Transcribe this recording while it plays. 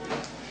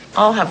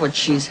I'll have what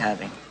she's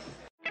having.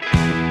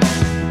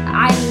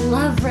 I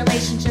love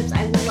relationships.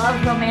 I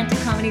love romantic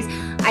comedies.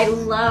 I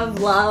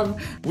love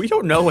love. We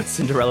don't know what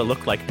Cinderella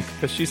looked like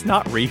because she's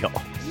not real.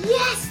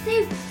 Yes,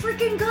 they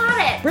freaking got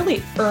it.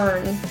 Really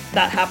earn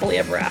that happily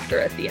ever after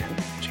at the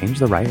end. Change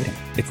the writing.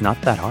 It's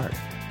not that hard.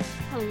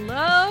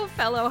 Hello,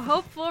 fellow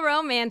hopeful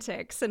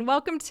romantics, and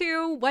welcome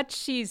to What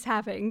She's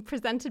Having,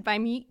 presented by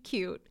Meet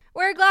Cute,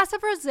 where a glass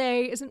of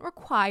rosé isn't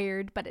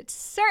required, but it's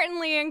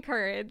certainly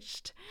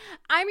encouraged.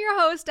 I'm your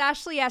host,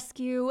 Ashley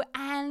Eskew,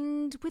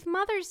 and with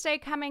Mother's Day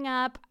coming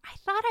up, I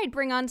thought I'd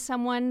bring on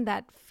someone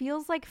that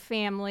feels like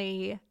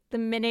family the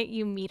minute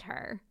you meet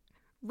her.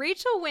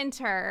 Rachel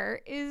Winter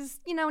is,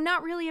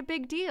 not really a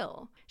big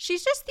deal.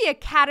 She's just the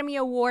Academy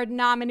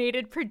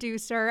Award-nominated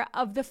producer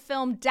of the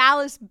film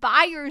Dallas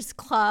Buyers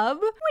Club,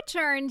 which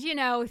earned,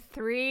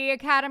 3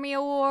 Academy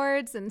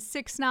Awards and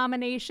 6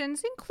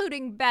 nominations,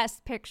 including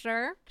Best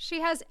Picture. She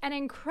has an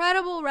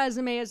incredible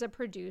resume as a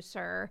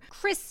producer.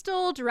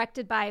 Crystal,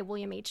 directed by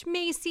William H.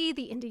 Macy,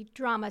 the indie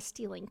drama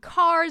Stealing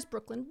Cars,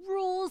 Brooklyn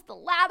Rules, The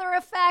Lather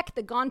Effect,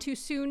 the Gone Too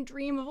Soon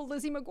dream of a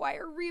Lizzie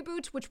McGuire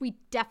reboot, which we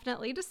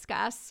definitely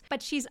discuss.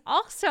 But she's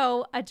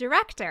also a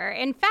director.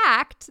 In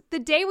fact, the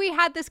day we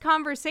had this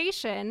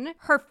conversation,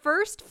 her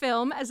first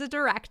film as a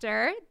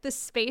director, The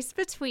Space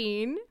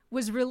Between,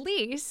 was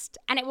released,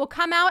 and it will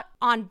come out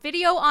on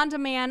video on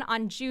demand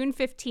on June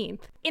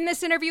 15th. In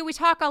this interview, we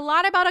talk a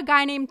lot about a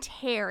guy named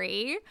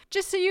Terry.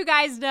 Just so you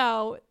guys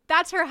know,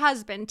 that's her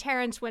husband,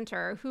 Terrence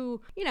Winter,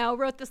 who,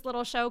 wrote this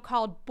little show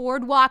called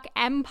Boardwalk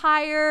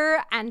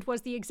Empire and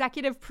was the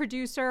executive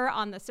producer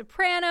on The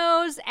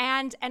Sopranos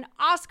and an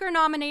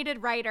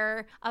Oscar-nominated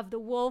writer of The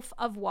Wolf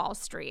of Wall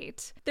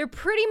Street. They're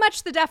pretty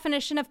much the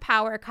definition of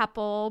power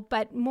couple,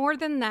 but more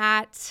than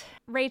that,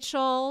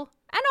 Rachel,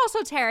 and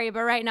also Terry,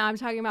 but right now I'm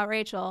talking about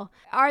Rachel,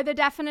 are the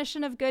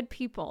definition of good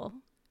people.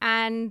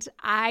 And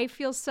I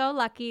feel so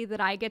lucky that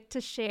I get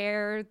to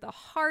share the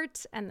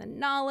heart and the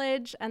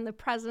knowledge and the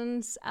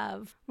presence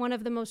of one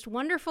of the most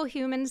wonderful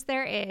humans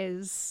there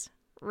is,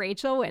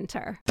 Rachel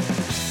Winter.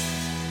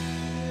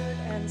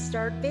 And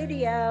start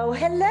video.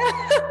 Hello.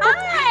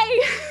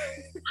 Hi.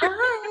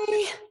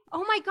 Hi.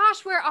 Oh my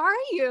gosh, where are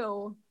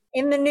you?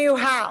 In the new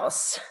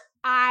house.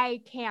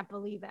 I can't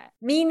believe it.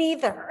 Me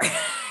neither.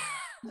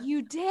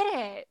 You did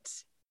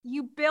it.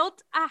 You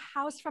built a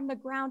house from the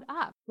ground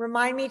up.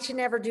 Remind me to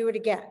never do it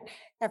again.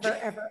 Ever,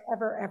 ever,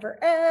 ever, ever,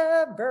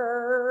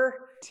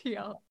 ever.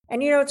 Deal.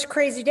 And it's a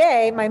crazy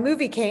day. My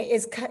movie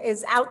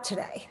is out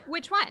today.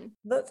 Which one?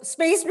 The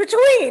Space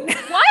Between.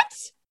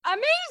 What?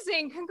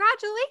 Amazing.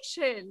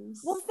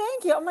 Congratulations. Well,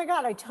 thank you. Oh my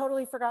God. I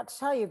totally forgot to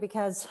tell you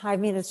because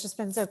it's just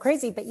been so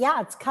crazy, but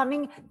yeah, it's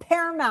coming.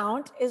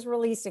 Paramount is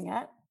releasing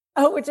it.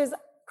 Oh, which is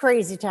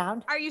crazy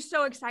town. Are you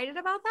so excited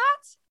about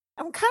that?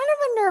 I'm kind of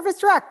a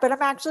nervous wreck, but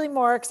I'm actually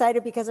more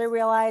excited because I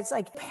realize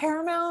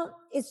Paramount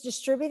is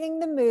distributing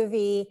the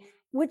movie,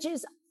 which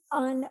is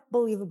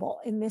unbelievable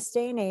in this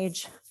day and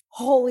age.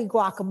 Holy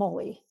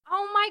guacamole.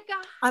 Oh my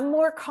God. I'm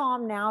more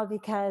calm now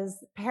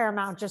because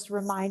Paramount just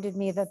reminded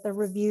me that the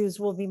reviews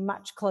will be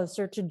much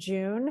closer to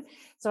June.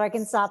 So I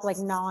can stop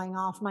gnawing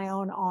off my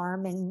own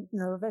arm in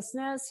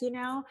nervousness,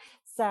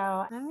 So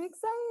I'm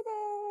excited.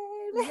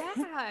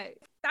 Yeah.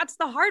 That's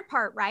the hard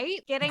part,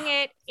 right? Getting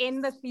it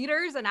in the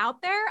theaters and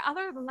out there.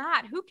 Other than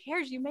that, who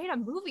cares? You made a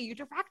movie. You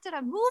directed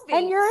a movie.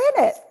 And you're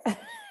in it. and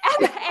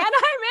I'm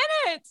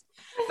in it.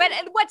 But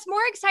what's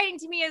more exciting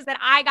to me is that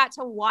I got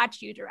to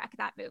watch you direct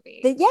that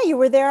movie. Yeah, you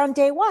were there on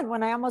day one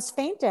when I almost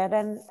fainted.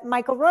 And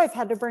Michael Royf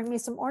had to bring me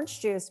some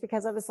orange juice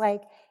because I was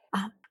like,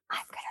 I'm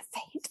going to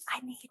faint. I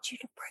need you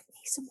to bring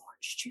me some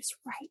orange juice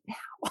right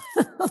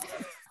now.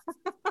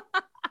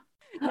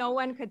 No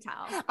one could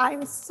tell.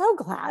 I'm so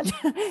glad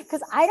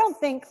because I don't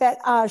think that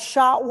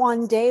shot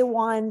one, day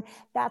one,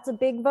 that's a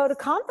big vote of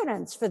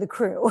confidence for the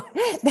crew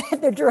that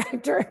the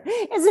director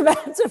is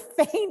about to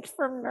faint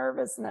from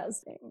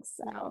nervousness.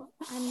 So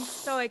I'm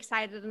so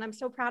excited and I'm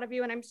so proud of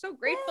you and I'm so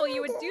grateful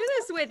you would do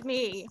this with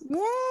me.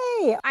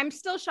 Yay. I'm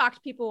still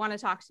shocked people want to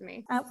talk to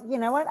me. You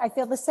know what? I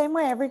feel the same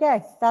way every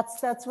day.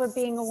 That's what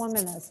being a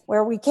woman is,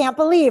 where we can't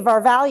believe our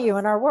value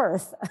and our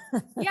worth.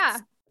 Yeah.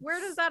 Where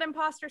does that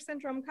imposter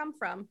syndrome come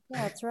from?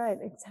 Yeah, that's right.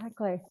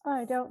 Exactly.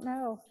 I don't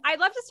know. I'd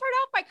love to start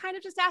out by kind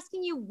of just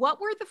asking you,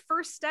 what were the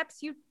first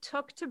steps you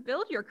took to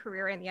build your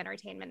career in the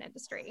entertainment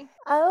industry?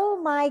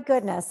 Oh my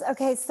goodness.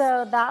 Okay.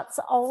 So that's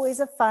always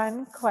a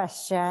fun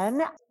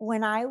question.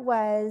 When I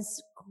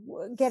was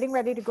getting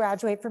ready to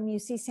graduate from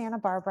UC Santa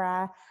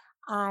Barbara,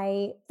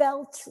 I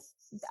felt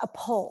a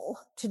pull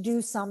to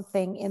do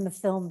something in the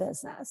film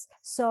business.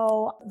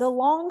 So the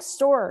long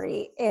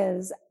story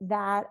is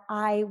that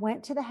I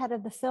went to the head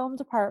of the film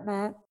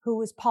department, who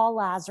was Paul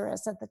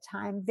Lazarus at the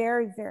time,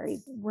 very,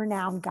 very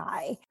renowned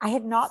guy. I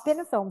had not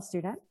been a film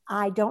student.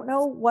 I don't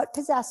know what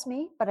possessed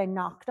me, but I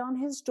knocked on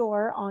his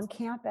door on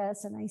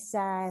campus and I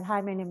said,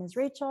 "Hi, my name is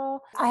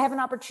Rachel. I have an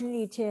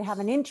opportunity to have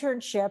an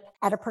internship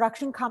at a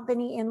production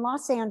company in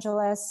Los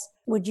Angeles.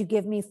 Would you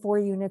give me 4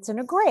 units and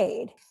a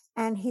grade?"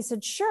 And he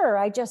said, sure,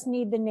 I just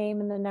need the name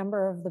and the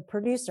number of the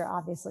producer.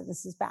 Obviously,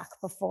 this is back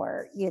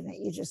before,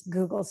 you just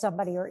Google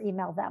somebody or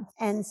email them.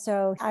 And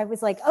so I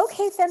was like,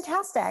 okay,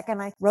 fantastic.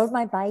 And I rode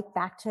my bike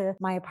back to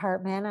my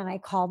apartment and I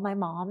called my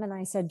mom and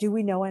I said, do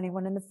we know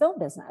anyone in the film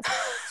business?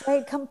 So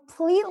I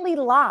completely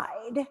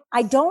lied.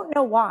 I don't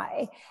know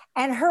why.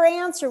 And her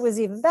answer was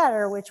even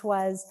better, which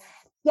was,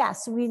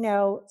 yes, we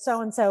know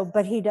so-and-so,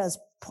 but he does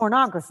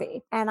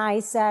pornography. And I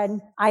said,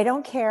 I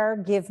don't care.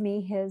 Give me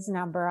his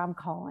number. I'm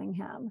calling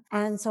him.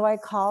 And so I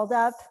called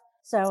up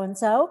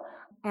so-and-so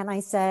and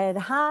I said,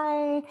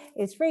 hi,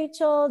 it's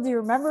Rachel. Do you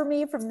remember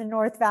me from the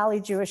North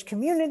Valley Jewish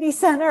Community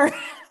Center?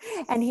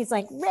 And he's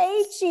like,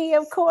 Rachie,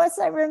 of course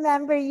I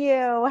remember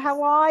you.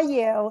 How are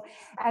you?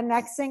 And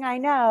next thing I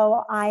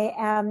know, I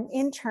am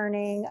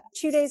interning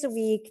 2 days a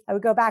week. I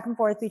would go back and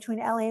forth between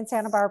LA and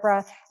Santa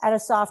Barbara at a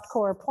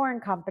softcore porn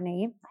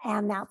company.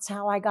 And that's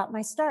how I got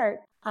my start.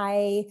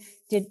 I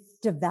did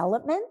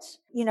development,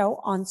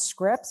 on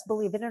scripts.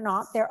 Believe it or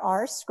not, there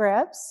are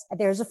scripts.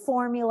 There's a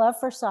formula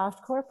for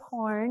softcore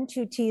porn,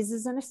 2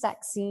 teases and a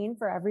sex scene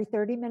for every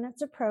 30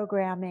 minutes of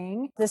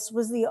programming. This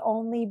was the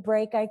only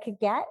break I could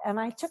get, and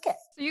I took it.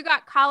 So you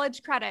got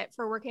college credit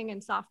for working in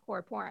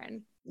softcore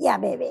porn. Yeah,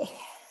 baby.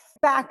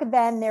 Back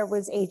then, there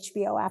was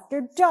HBO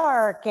After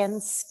Dark and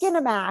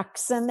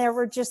Skinamax, and there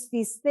were just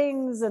these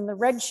things and the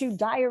Red Shoe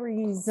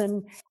Diaries,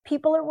 and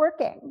people are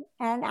working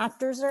and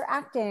actors are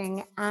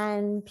acting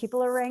and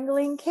people are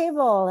wrangling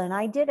cable, and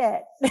I did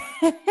it.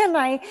 And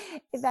I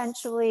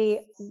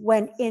eventually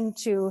went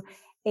into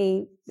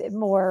a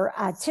more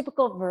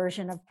typical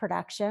version of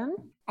production.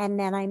 And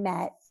then I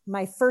met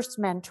my first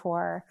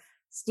mentor,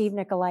 Steve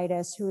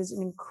Nicolaitis, who is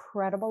an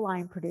incredible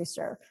line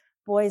producer,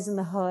 Boys in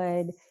the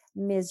Hood,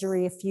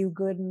 Misery, A Few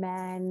Good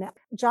Men,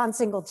 John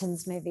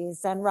Singleton's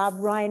movies and Rob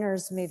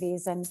Reiner's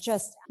movies. And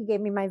he gave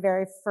me my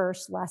very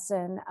first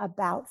lesson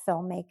about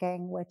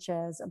filmmaking, which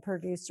is a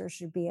producer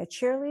should be a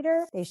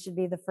cheerleader. They should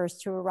be the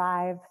first to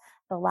arrive,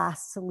 the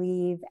last to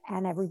leave,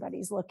 and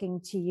everybody's looking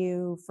to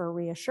you for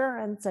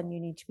reassurance and you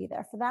need to be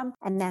there for them.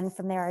 And then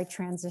from there, I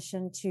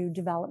transitioned to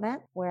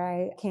development, where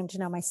I came to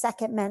know my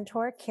second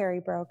mentor, Carrie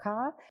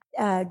Brokaw,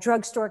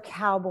 Drugstore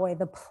Cowboy,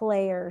 The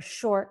Players,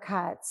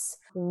 Shortcuts,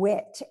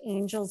 Wit,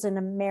 Angels in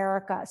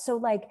America. So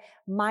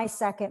my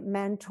second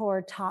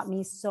mentor taught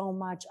me so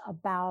much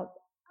about,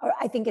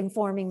 I think,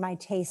 informing my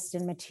taste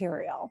in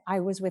material. I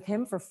was with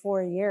him for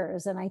 4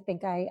 years and I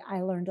think I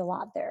learned a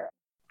lot there.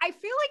 I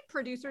feel like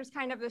producers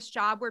kind of this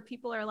job where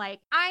people are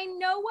like, I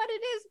know what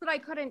it is, but I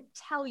couldn't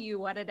tell you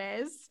what it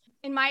is.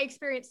 In my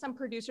experience, some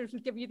producers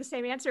would give you the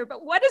same answer,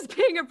 but what does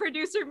being a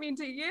producer mean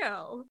to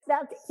you?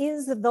 That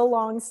is the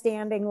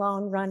long-standing,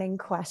 long-running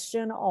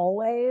question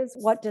always.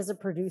 What does a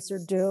producer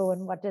do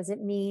and what does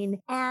it mean?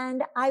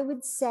 And I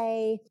would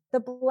say the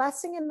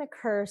blessing and the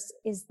curse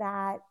is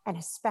that, and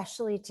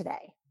especially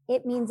today,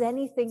 it means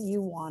anything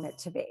you want it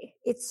to be.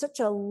 It's such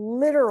a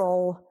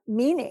literal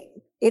meaning.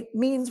 It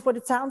means what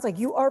it sounds like.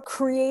 You are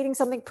creating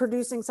something,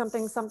 producing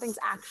something, something's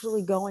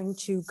actually going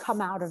to come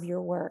out of your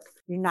work.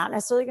 You're not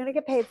necessarily going to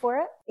get paid for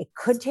it. It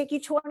could take you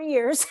 20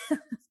 years,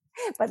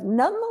 but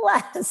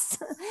nonetheless,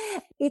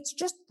 it's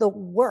just the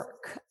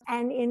work.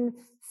 And in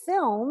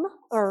film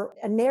or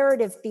a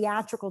narrative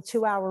theatrical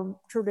 2-hour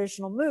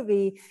traditional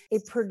movie, a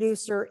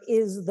producer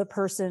is the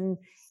person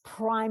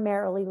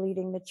primarily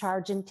leading the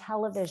charge. In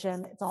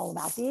television, it's all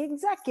about the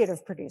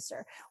executive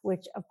producer,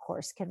 which of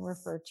course can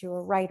refer to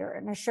a writer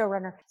and a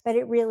showrunner, but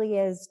it really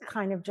is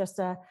kind of just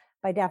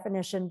by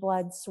definition,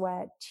 blood,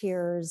 sweat,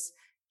 tears,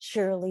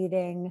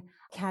 cheerleading,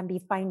 can be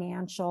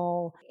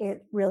financial.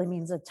 It really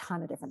means a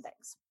ton of different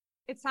things.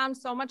 It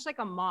sounds so much like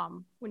a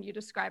mom when you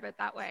describe it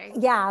that way.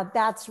 Yeah,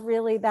 that's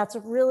really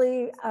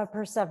a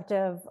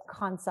perceptive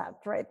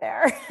concept right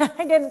there.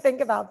 I didn't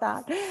think about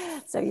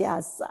that. So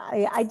yes,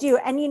 I do.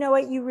 And you know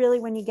what? You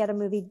really, when you get a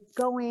movie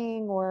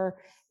going or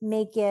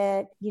make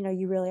it,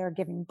 you really are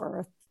giving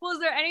birth. Well, is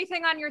there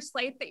anything on your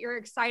slate that you're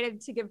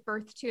excited to give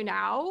birth to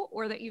now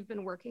or that you've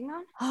been working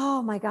on?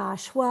 Oh my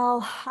gosh.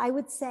 Well, I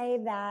would say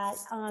that,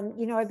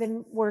 I've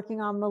been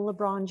working on the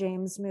LeBron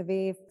James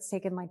movie. It's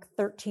taken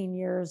 13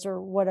 years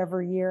or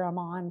whatever year I'm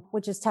on,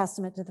 which is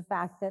testament to the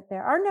fact that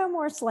there are no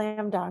more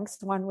slam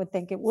dunks. One would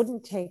think it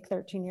wouldn't take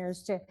 13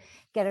 years to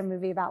get a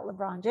movie about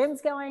LeBron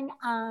James going.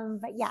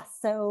 But yes,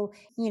 so,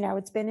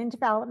 it's been in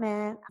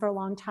development for a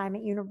long time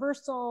at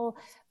Universal,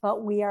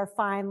 but we are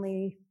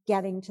finally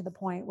getting to the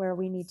point where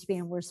we need to be,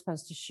 and we're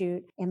supposed to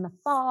shoot in the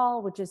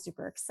fall, which is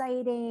super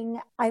exciting.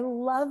 I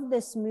love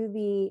this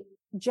movie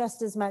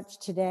just as much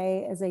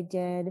today as I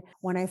did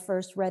when I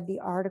first read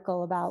the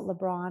article about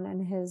LeBron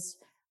and his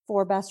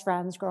 4 best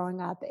friends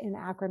growing up in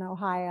Akron,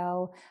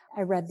 Ohio.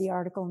 I read the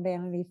article in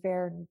Vanity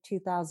Fair in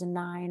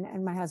 2009,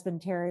 and my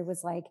husband Terry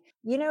was like,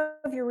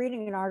 if you're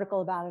reading an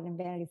article about it in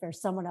Vanity Fair,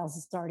 someone else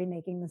is already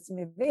making this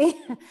movie.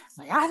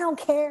 I don't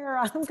care.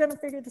 I'm going to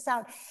figure this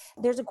out.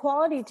 There's a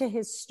quality to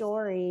his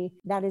story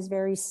that is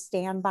very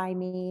Stand By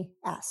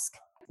Me-esque,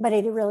 but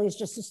it really is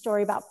just a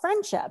story about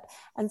friendship.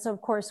 And so,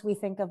 of course, we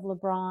think of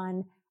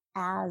LeBron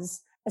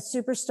as a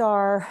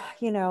superstar,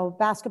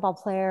 basketball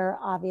player,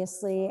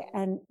 obviously.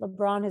 And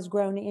LeBron has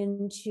grown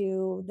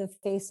into the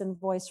face and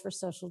voice for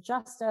social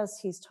justice.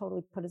 He's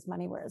totally put his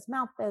money where his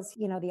mouth is,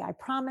 the I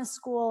Promise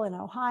School in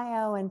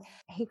Ohio. And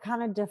he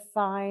kind of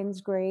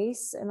defines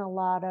grace in a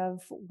lot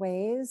of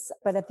ways.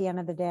 But at the end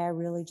of the day, I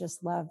really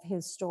just love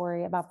his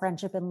story about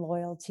friendship and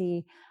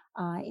loyalty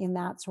in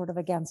that sort of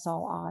against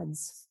all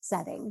odds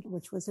setting,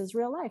 which was his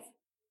real life.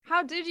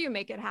 How did you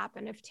make it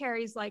happen? If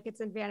Terry's like,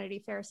 it's in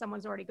Vanity Fair,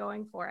 someone's already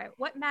going for it.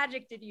 What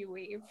magic did you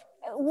weave?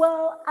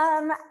 Well,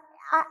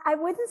 I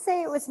wouldn't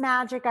say it was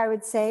magic. I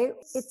would say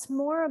it's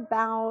more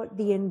about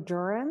the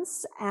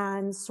endurance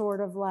and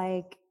sort of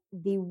like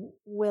the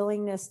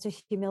willingness to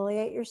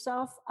humiliate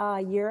yourself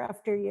year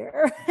after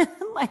year,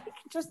 like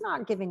just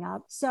not giving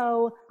up.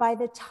 So by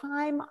the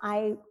time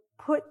I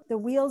put the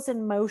wheels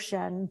in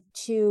motion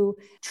to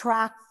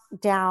track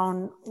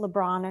down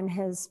LeBron and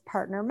his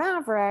partner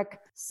Maverick,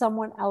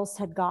 someone else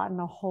had gotten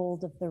a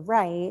hold of the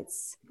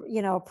rights,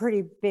 a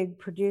pretty big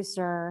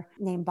producer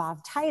named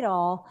Bob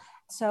Title.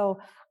 So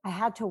I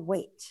had to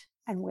wait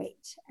and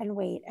wait and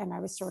wait. And I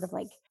was sort of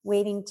like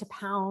waiting to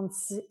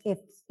pounce if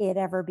it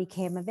ever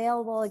became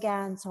available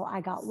again. So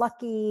I got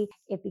lucky.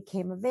 It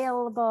became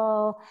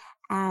available.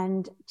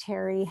 And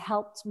Terry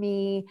helped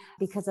me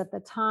because at the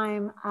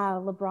time,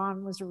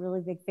 LeBron was a really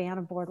big fan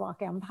of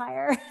Boardwalk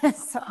Empire.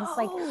 So I was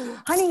like,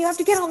 honey, you have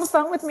to get on the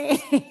phone with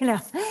me.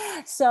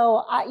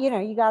 So,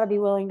 you got to be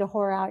willing to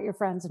whore out your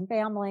friends and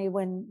family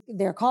when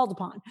they're called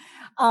upon.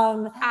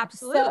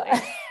 Absolutely.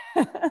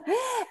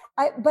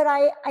 But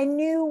I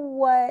knew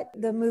what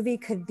the movie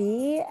could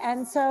be.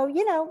 And so,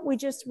 we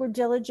just were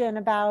diligent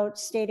about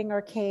stating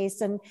our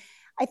case. And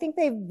I think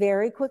they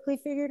very quickly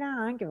figured out,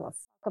 I don't give a fuck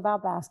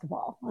about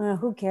basketball.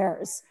 Who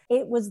cares?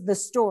 It was the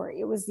story.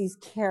 It was these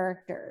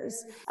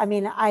characters. I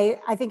mean, I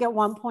think at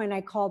one point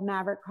I called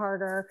Maverick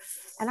Carter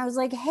and I was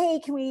like, hey,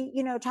 can we,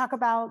 talk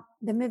about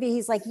the movie?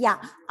 He's like, yeah,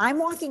 I'm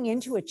walking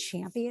into a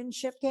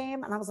championship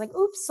game. And I was like,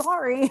 oops,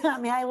 sorry. I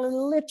mean, I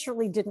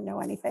literally didn't know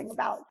anything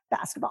about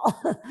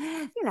basketball.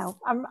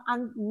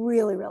 I'm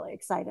really, really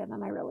excited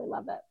and I really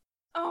love it.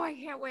 Oh, I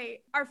can't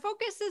wait. Our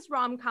focus is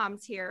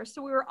rom-coms here.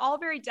 So we were all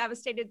very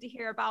devastated to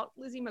hear about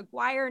Lizzie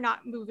McGuire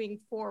not moving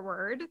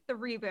forward, the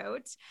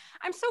reboot.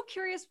 I'm so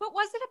curious, what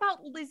was it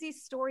about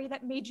Lizzie's story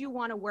that made you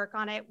want to work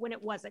on it when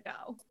it was a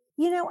go?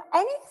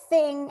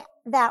 Anything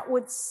that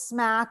would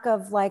smack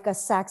of like a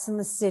Sex and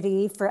the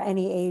City for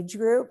any age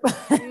group,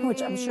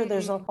 which I'm sure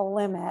there's a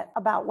limit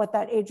about what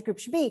that age group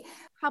should be.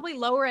 Probably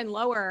lower and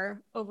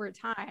lower over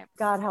time.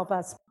 God help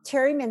us.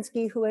 Terry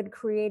Minsky, who had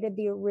created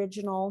the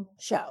original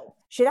show,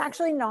 she'd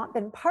actually not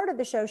been part of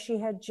the show. She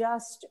had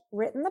just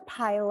written the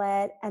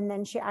pilot, and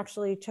then she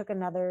actually took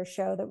another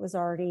show that was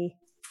already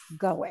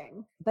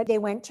going. But they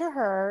went to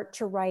her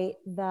to write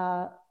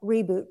the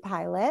reboot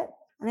pilot.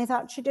 And I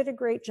thought she did a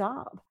great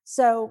job.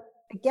 So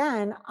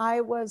again, I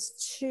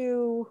was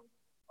too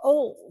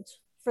old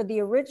for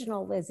the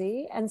original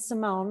Lizzie, and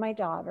Simone, my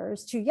daughter,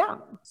 is too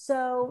young.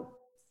 So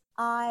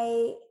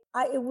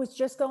it was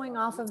just going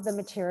off of the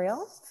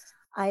material.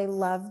 I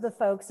love the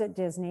folks at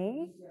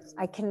Disney.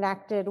 I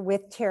connected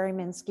with Terry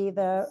Minsky,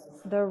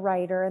 the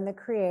writer and the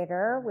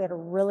creator. We had a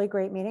really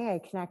great meeting.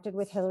 I connected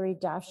with Hilary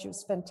Duff. She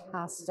was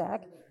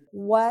fantastic.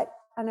 What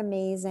an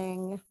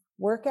amazing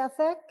work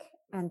ethic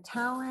and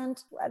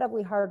talent,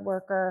 incredibly hard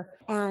worker,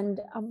 and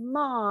a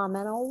mom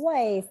and a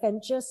wife,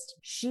 and just,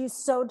 she's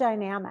so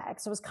dynamic.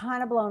 So I was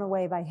kind of blown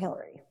away by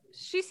Hilary.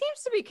 She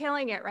seems to be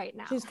killing it right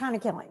now. She's kind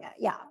of killing it.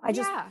 Yeah. I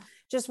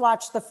just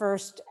watched the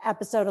first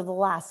episode of the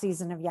last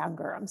season of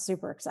Younger. I'm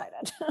super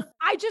excited.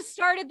 I just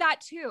started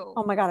that too.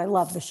 Oh my God. I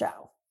love the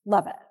show.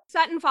 Love it.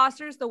 Sutton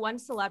Foster's the one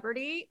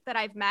celebrity that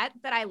I've met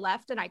that I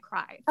left and I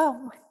cried.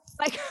 Oh,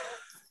 like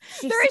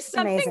she's there is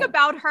something amazing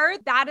about her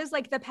that is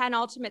like the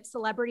penultimate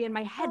celebrity in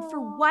my head. For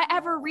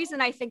whatever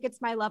reason, I think it's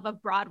my love of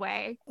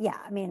Broadway. Yeah,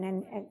 I mean,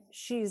 and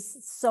she's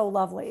so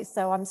lovely.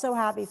 So I'm so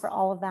happy for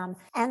all of them.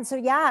 And so,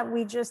 yeah,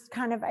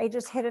 I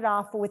just hit it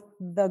off with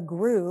the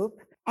group.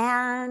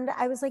 And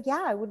I was like,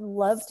 yeah, I would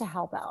love to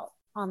help out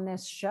on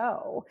this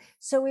show.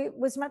 So it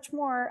was much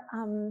more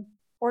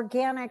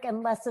organic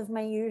and less of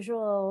my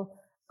usual,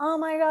 oh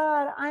my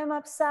God, I'm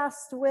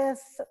obsessed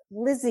with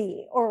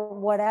Lizzie or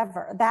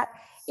whatever. That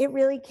it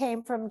really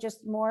came from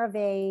just more of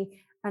an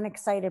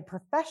excited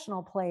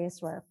professional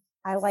place where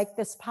I like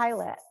this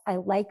pilot. I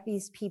like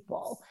these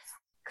people.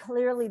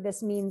 Clearly,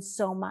 this means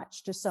so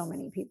much to so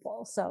many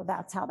people. So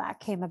that's how that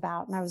came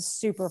about. And I was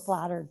super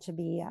flattered to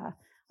be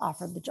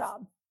offered the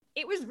job.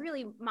 It was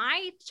really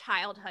my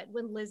childhood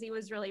when Lizzie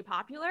was really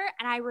popular.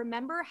 And I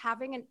remember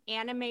having an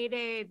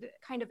animated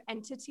kind of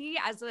entity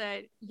as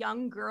a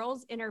young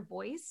girl's inner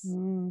voice,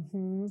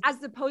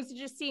 as opposed to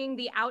just seeing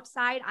the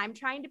outside, I'm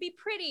trying to be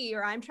pretty,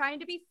 or I'm trying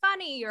to be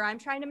funny, or I'm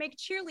trying to make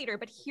cheerleader,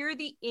 but hear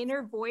the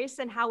inner voice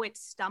and how it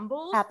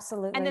stumbled.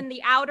 Absolutely. And then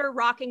the outer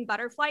rocking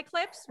butterfly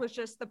clips was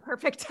just the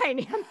perfect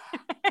dynamic.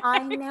 I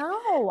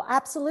know,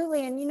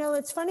 absolutely. And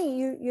it's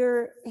funny,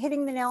 you're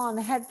hitting the nail on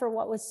the head for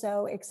what was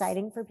so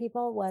exciting for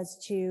people was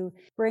to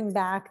bring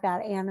back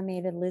that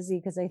animated Lizzie,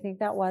 because I think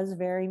that was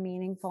very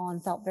meaningful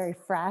and felt very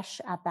fresh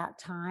at that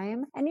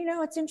time. And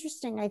it's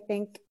interesting. I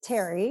think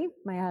Terry,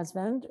 my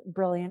husband,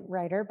 brilliant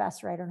writer,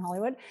 best writer in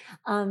Hollywood,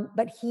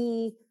 but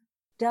he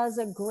does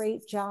a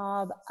great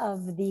job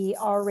of the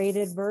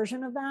R-rated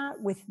version of that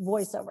with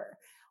voiceover,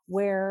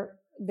 where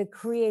the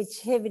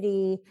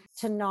creativity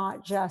to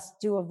not just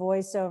do a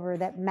voiceover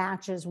that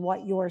matches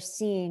what you're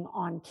seeing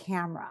on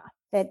camera.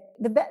 That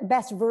the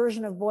best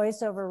version of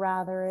voiceover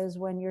rather is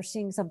when you're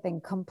seeing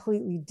something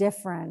completely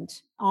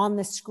different on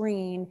the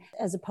screen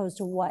as opposed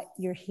to what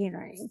you're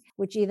hearing,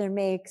 which either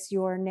makes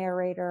your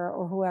narrator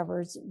or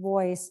whoever's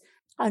voice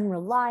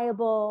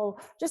unreliable,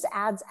 just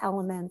adds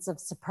elements of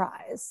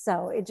surprise.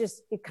 So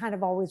it kind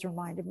of always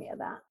reminded me of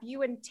that.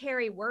 You and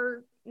Terry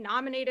were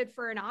nominated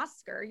for an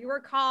Oscar. You were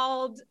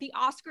called the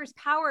Oscars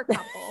Power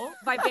Couple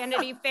by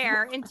Vanity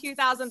Fair in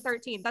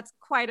 2013. That's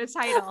quite a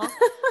title.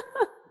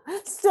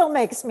 Still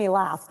makes me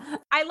laugh.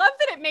 I love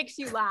that it makes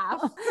you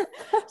laugh.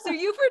 So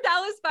you for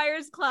Dallas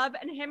Buyers Club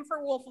and him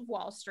for Wolf of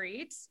Wall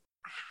Street.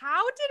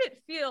 How did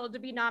it feel to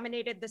be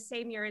nominated the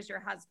same year as your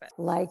husband?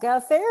 Like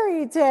a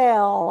fairy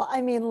tale.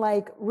 I mean,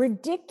 like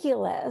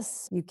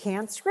ridiculous. You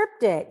can't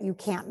script it. You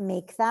can't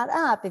make that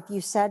up. If you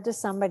said to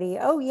somebody,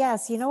 oh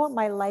yes, you know what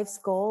my life's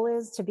goal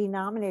is? To be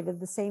nominated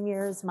the same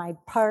year as my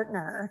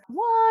partner.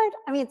 What?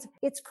 I mean,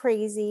 it's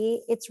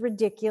crazy. It's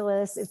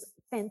ridiculous. It's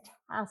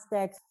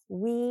fantastic.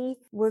 We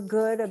were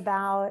good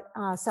about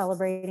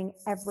celebrating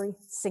every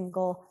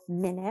single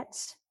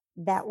minute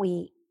that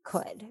we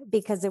could,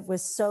 because it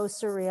was so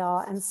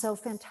surreal and so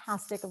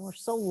fantastic, and we're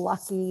so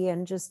lucky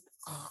and just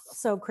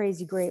so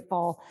crazy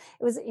grateful.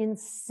 It was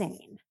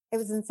insane. It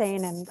was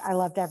insane, and I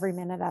loved every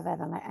minute of it,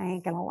 and I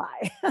ain't gonna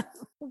lie.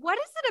 What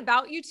is it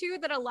about you two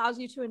that allows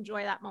you to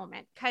enjoy that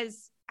moment?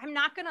 Because I'm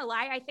not gonna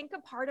lie, I think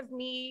a part of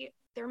me,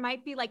 there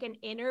might be like an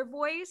inner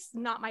voice,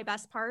 not my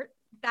best part,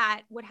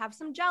 that would have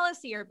some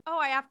jealousy or, oh,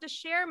 I have to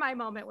share my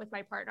moment with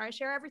my partner. I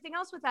share everything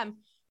else with them.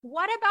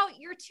 What about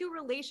your two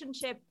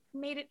relationship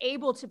made it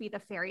able to be the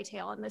fairy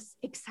tale and this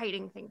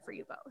exciting thing for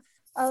you both?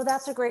 Oh,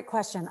 that's a great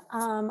question.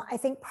 I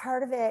think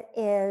part of it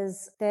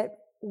is that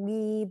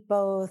we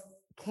both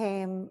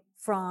came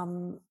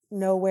from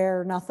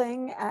nowhere,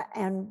 nothing,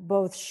 and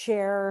both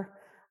share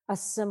a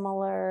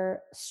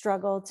similar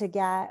struggle to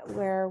get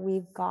where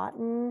we've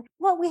gotten.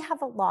 Well, we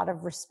have a lot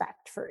of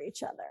respect for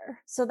each other.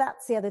 So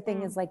that's the other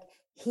thing is like,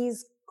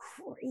 he's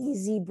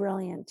crazy,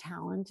 brilliant,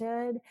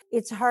 talented.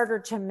 It's harder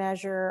to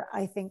measure,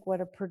 I think,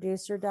 what a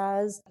producer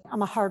does.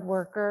 I'm a hard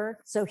worker,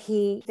 so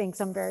he thinks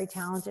I'm very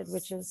talented,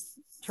 which is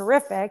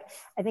terrific.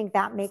 I think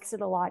that makes it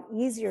a lot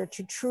easier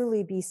to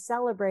truly be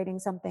celebrating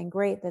something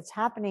great that's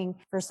happening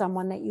for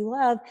someone that you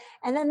love.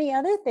 And then the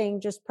other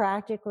thing, just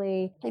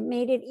practically, it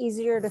made it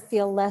easier to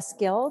feel less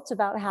guilt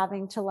about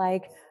having to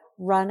like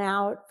run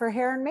out for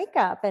hair and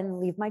makeup and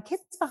leave my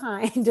kids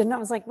behind. And I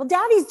was like, well,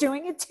 daddy's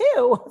doing it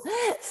too.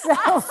 So,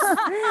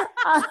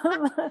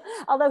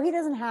 although he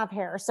doesn't have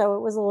hair, so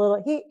it was a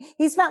little,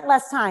 he spent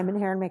less time in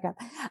hair and makeup,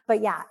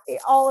 but yeah,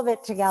 all of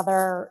it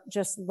together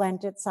just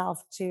lent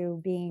itself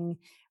to being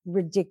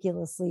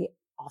ridiculously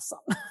awesome.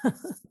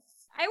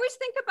 I always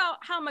think about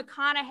how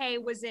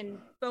McConaughey was in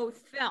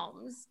both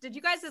films. Did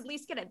you guys at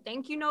least get a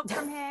thank you note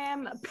from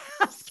him? A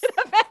basket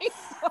of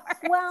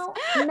awards? Well,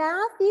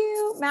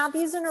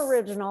 Matthew's an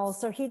original,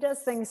 so he does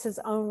things his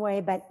own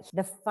way. But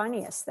the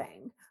funniest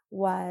thing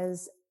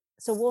was,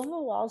 so Wolf of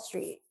Wall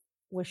Street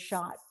was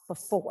shot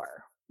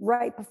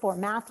right before.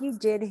 Matthew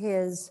did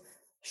his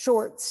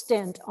short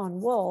stint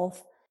on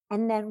Wolf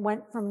and then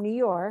went from New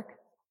York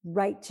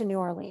right to New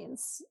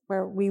Orleans,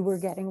 where we were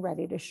getting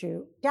ready to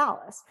shoot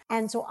Dallas.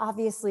 And so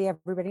obviously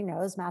everybody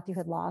knows Matthew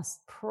had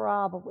lost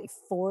probably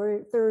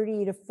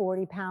 30 to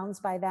 40 pounds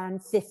by then,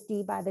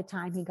 50 by the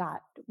time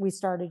we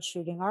started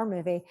shooting our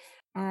movie.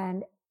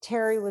 And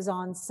Terry was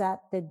on set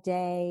the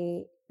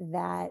day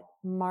that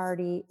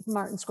Martin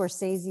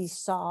Scorsese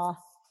saw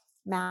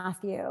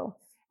Matthew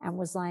and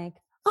was like,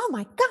 oh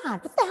my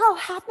God, what the hell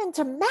happened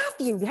to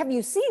Matthew? Have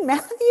you seen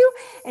Matthew?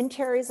 And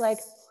Terry's like,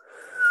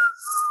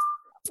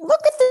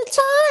 look at the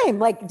time,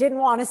 like didn't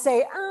want to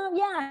say, oh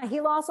yeah, he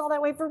lost all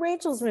that weight for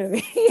Rachel's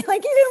movie.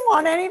 Like he didn't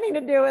want anything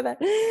to do with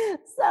it.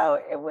 So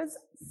it was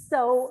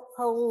so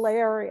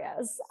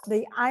hilarious.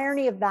 The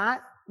irony of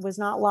that was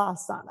not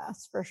lost on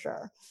us for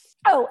sure.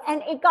 Oh,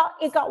 and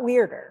it got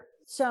weirder.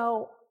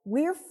 So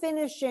we're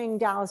finishing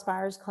Dallas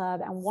Buyers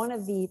Club, and one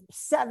of the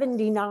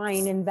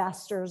 79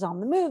 investors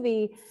on the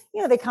movie,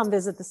 they come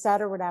visit the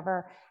set or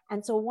whatever.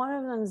 And so one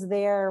of them's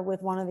there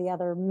with one of the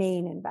other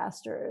main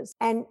investors.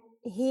 And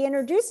he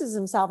introduces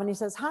himself and he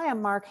says, hi,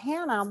 I'm Mark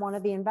Hanna. I'm one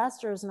of the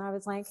investors. And I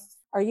was like,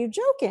 are you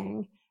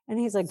joking? And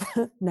he's like,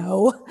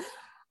 no.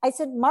 I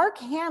said, Mark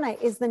Hanna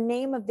is the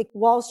name of the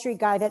Wall Street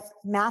guy that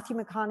Matthew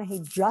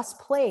McConaughey just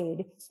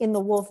played in The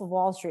Wolf of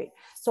Wall Street.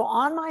 So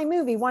on my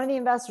movie, one of the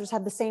investors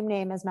had the same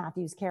name as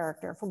Matthew's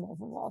character from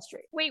Wolf of Wall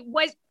Street. Wait,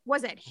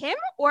 was it him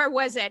or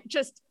was it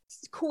just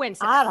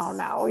coincidence? I don't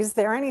know. Is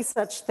there any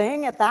such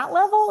thing at that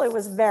level? It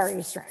was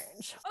very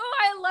strange. Oh,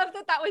 I love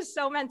that was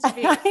so meant to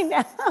be. I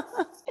know.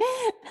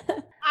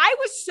 I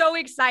was so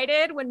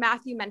excited when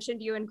Matthew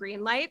mentioned you in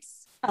Green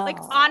Lights. Like,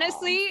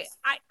 honestly,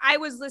 I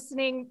was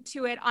listening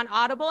to it on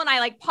Audible and I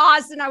like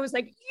paused and I was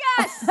like,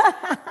 yes,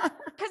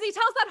 because he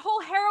tells that whole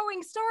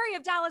harrowing story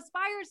of Dallas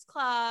Buyers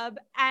Club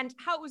and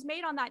how it was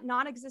made on that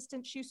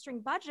non-existent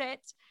shoestring budget.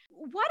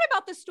 What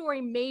about the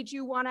story made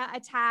you want to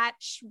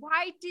attach?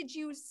 Why did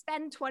you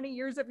spend 20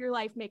 years of your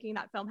life making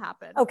that film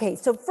happen? Okay,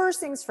 so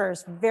first things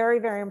first, very,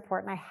 very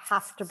important. I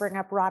have to bring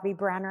up Robbie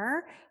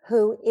Brenner,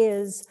 who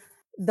is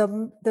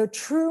the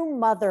true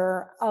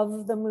mother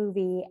of the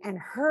movie, and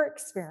her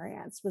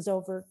experience was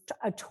over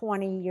a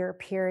 20-year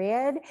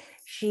period.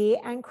 She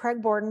and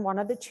Craig Borden, one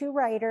of the two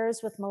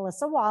writers with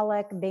Melissa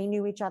Wallach, they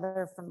knew each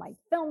other from like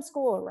film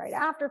school or right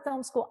after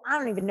film school. I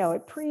don't even know.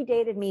 It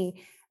predated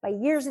me by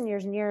years and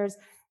years and years.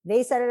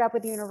 They set it up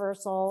with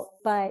Universal,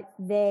 but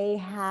they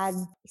had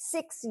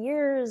 6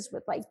 years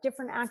with like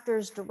different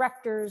actors,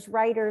 directors,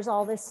 writers,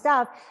 all this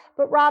stuff.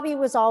 But Robbie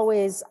was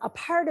always a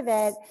part of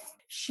it.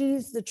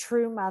 She's the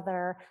true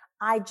mother.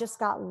 I just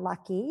got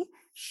lucky.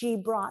 She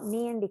brought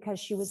me in because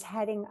she was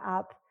heading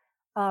up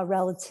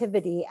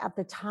Relativity at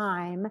the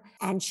time,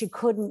 and she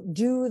couldn't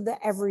do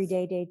the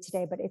everyday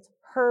day-to-day, but it's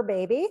her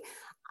baby.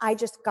 I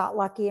just got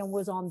lucky and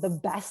was on the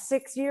best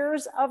 6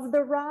 years of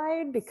the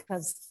ride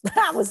because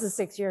that was the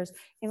 6 years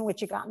in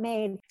which it got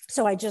made.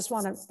 So I just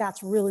want to,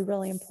 that's really,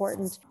 really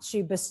important.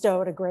 She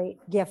bestowed a great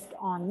gift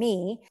on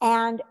me.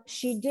 And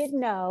she did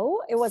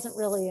know, it wasn't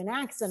really an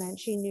accident.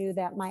 She knew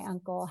that my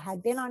uncle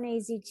had been on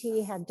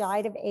AZT, had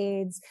died of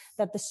AIDS,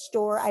 that the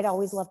story, I'd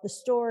always loved the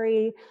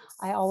story.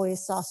 I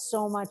always saw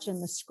so much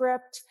in the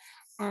script.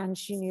 And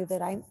she knew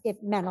that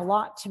it meant a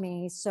lot to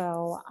me.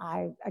 So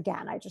I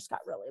just got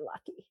really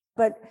lucky,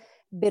 but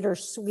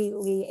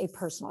bittersweetly a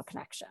personal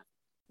connection.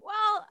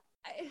 Well,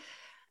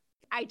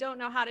 I don't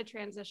know how to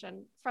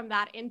transition from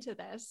that into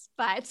this,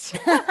 but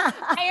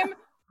I am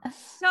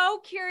so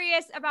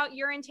curious about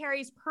your and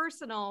Terry's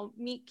personal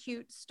meet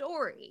cute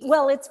story.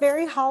 Well, it's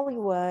very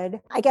Hollywood.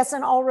 I guess,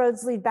 and all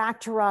roads lead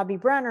back to Robbie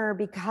Brenner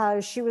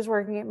because she was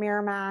working at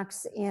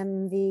Miramax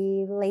in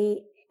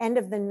the end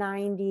of the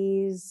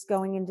 90s,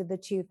 going into the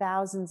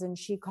 2000s. And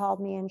she called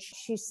me and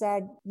she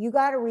said, you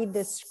got to read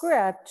this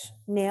script,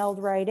 nailed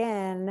right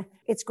in.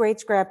 It's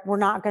great script. We're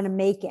not going to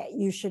make it.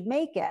 You should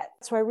make it.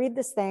 So I read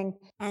this thing,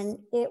 and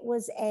it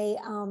was a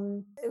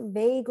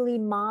vaguely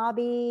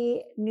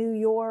mobby New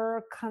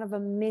York, kind of a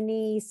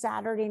mini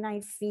Saturday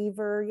Night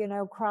Fever, you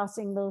know,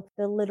 crossing the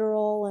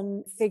literal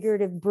and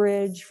figurative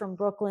bridge from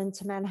Brooklyn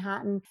to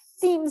Manhattan,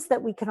 themes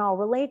that we can all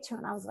relate to.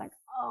 And I was like,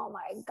 oh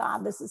my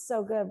God, this is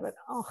so good, but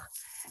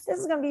this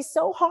is going to be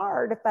so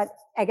hard. But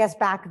I guess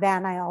back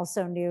then I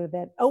also knew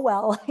that, oh,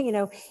 well, you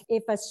know,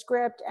 if a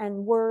script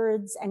and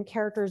words and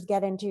characters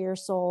get into your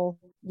soul,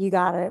 you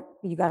gotta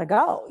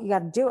go, you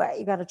gotta do it.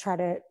 You gotta try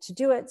to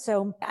do it.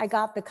 So I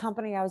got the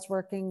company I was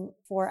working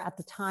for at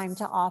the time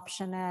to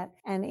option it,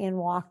 and in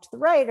walked the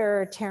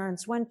writer,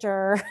 Terrence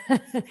Winter,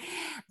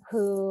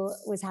 who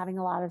was having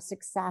a lot of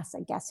success.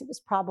 I guess it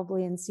was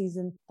probably in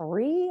season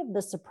 3 of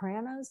The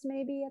Sopranos,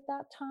 maybe at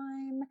that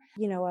time,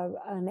 you know,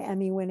 an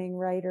Emmy-winning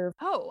writer.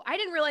 Oh, I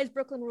didn't realize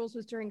Brooklyn Rules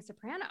was during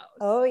Sopranos.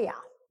 Oh yeah.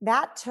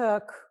 That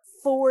took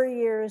 4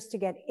 years to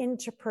get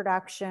into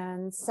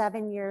production,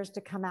 7 years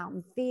to come out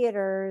in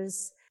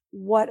theaters.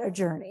 What a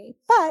journey.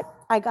 But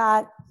I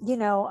got, you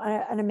know,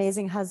 an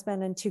amazing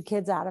husband and 2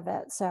 kids out of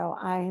it. So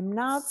I am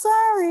not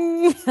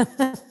sorry.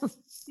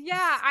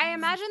 Yeah, I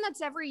imagine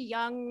that's every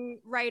young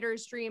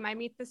writer's dream. I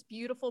meet this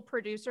beautiful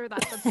producer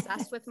that's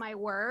obsessed with my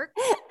work.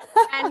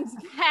 And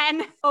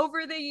then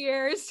over the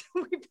years,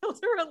 we built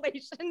a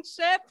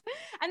relationship.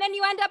 And then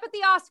you end up at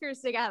the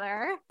Oscars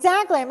together.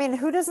 Exactly. I mean,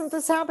 who doesn't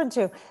this happen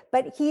to?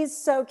 But he's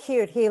so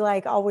cute. He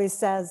like always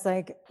says,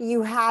 like,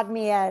 you had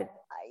me at,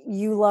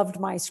 you loved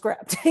my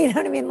script. You know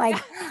what I mean? Like,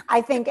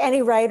 I think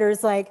any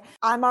writer's like,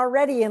 I'm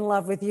already in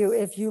love with you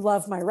if you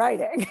love my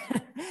writing.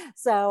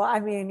 So, I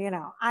mean, you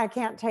know, I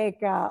can't take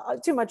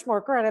too much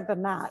more credit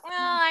than that. Well,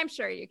 I'm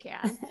sure you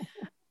can.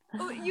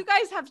 You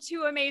guys have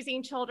 2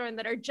 amazing children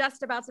that are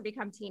just about to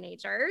become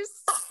teenagers.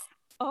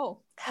 Oh,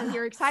 and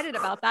you're excited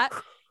about that.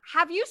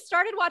 Have you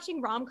started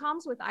watching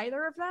rom-coms with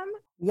either of them?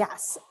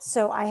 Yes.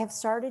 So I have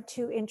started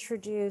to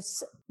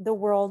introduce the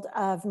world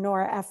of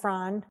Nora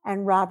Ephron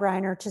and Rob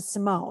Reiner to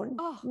Simone.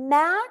 Oh.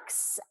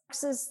 Max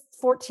is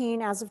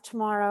 14 as of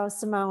tomorrow.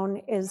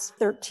 Simone is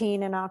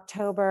 13 in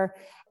October.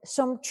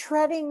 So I'm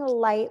treading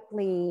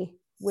lightly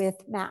with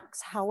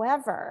Max.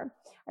 However,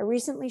 I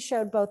recently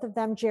showed both of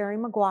them Jerry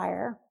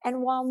Maguire.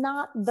 And while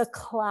not the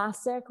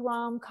classic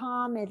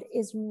rom-com, it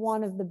is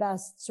one of the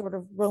best sort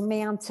of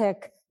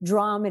romantic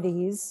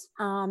dramedies,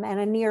 and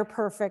a near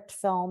perfect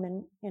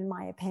film in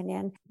my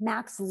opinion.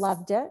 Max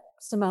loved it.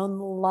 Simone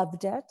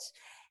loved it.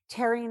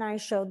 Terry and I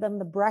showed them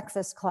The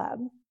Breakfast Club.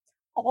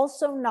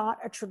 Also not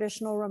a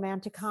traditional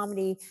romantic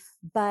comedy,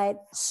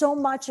 but so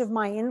much of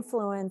my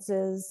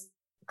influences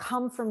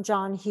come from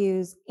John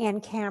Hughes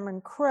and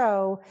Cameron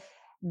Crowe.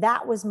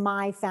 That was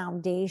my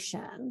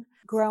foundation.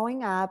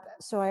 Growing up,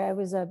 so I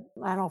was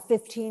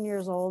 15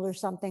 years old or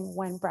something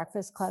when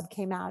Breakfast Club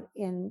came out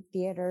in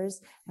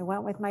theaters. I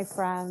went with my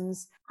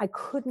friends. I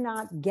could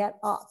not get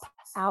up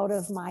out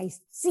of my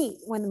seat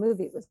when the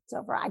movie was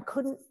over. I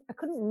couldn't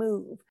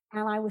move.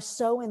 And I was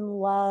so in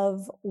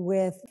love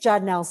with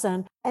Judd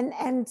Nelson.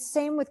 And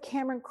same with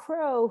Cameron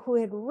Crowe, who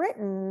had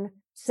written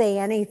Say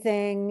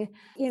Anything,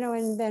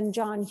 and then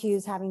John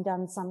Hughes having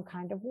done Some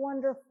Kind of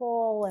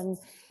Wonderful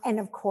and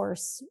of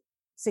course,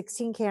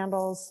 16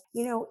 Candles.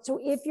 So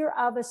if you're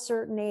of a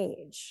certain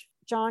age,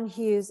 John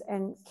Hughes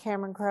and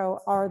Cameron Crowe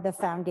are the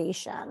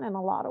foundation in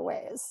a lot of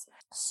ways.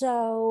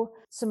 So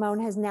Simone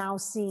has now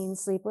seen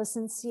Sleepless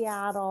in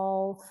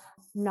Seattle,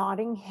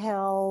 Notting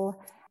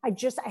Hill. I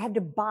had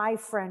to buy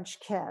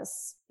French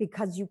Kiss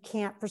because you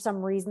can't, for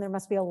some reason, there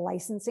must be a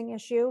licensing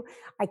issue.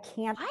 I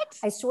can't, What?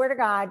 I swear to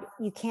God,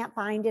 you can't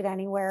find it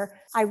anywhere.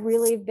 I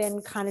really have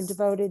been kind of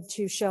devoted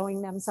to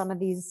showing them some of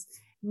these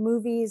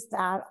movies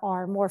that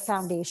are more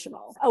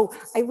foundational. Oh,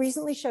 I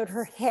recently showed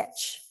her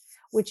Hitch,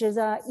 which is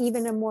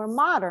even a more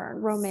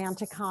modern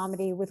romantic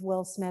comedy with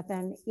Will Smith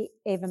and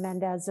Eva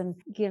Mendes and,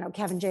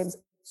 Kevin James.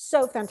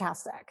 So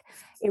fantastic.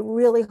 It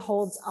really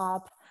holds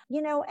up.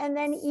 And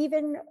then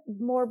even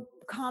more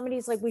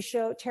comedies like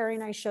Terry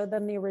and I showed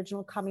them the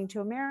original Coming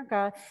to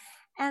America.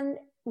 And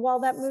while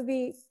that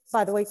movie,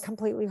 by the way,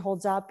 completely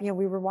holds up, we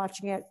were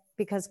watching it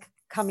because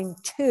Coming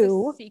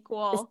to the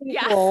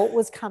sequel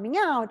was coming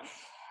out.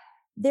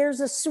 There's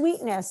a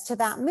sweetness to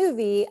that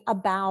movie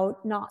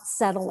about not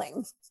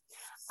settling,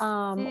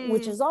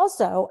 which is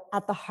also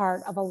at the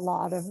heart of a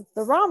lot of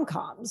the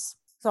rom-coms.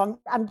 So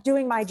I'm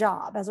doing my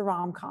job as a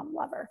rom-com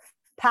lover,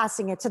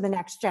 passing it to the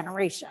next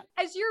generation.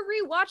 As you're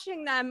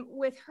rewatching them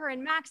with her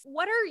and Max,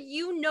 what are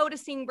you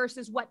noticing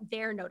versus what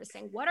they're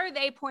noticing? What are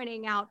they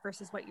pointing out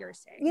versus what you're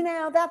seeing?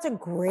 That's a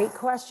great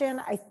question.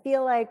 I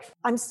feel like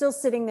I'm still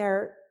sitting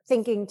there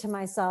thinking to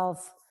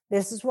myself,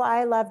 this is why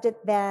I loved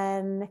it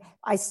then.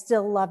 I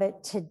still love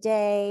it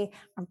today.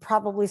 I'm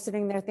probably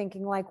sitting there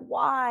thinking like,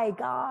 why,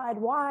 God,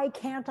 why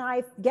can't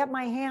I get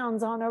my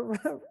hands on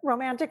a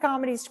romantic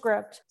comedy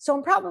script? So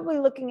I'm probably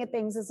looking at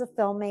things as a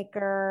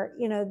filmmaker.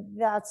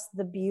 That's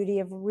the beauty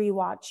of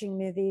rewatching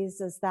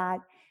movies, is that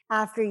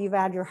after you've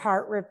had your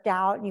heart ripped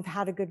out and you've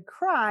had a good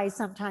cry,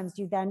 sometimes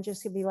you then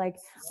just could be like,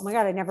 oh my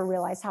God, I never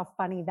realized how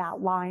funny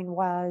that line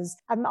was.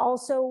 I'm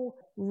also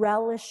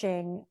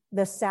relishing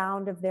the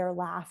sound of their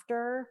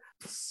laughter.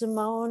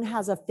 Simone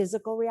has a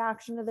physical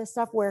reaction to this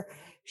stuff where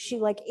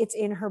she it's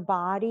in her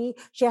body.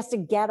 She has to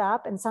get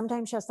up and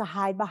sometimes she has to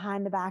hide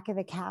behind the back of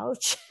the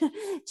couch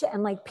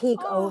and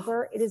peek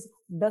over. It is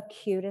the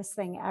cutest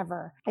thing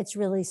ever. It's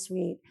really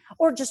sweet.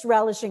 Or just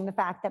relishing the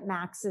fact that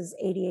Max's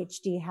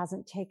ADHD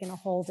hasn't taken a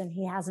hold and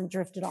he hasn't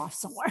drifted off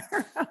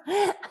somewhere.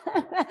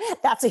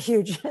 That's a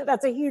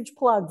huge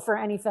plug for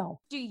any film.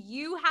 Do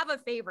you have a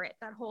favorite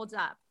that holds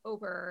up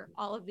over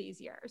all of these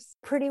years?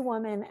 Pretty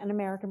Woman, An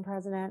American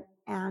President,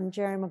 and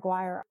Jerry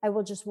Maguire. I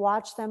will just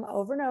watch them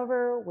over and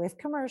over with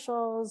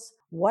commercials,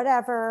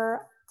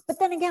 whatever. But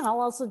then again, I'll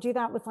also do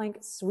that with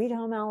Sweet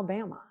Home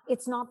Alabama.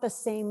 It's not the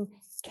same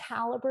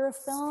caliber of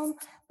film,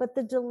 but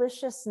the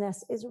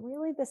deliciousness is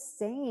really the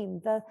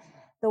same.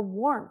 The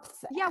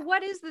warmth. Yeah,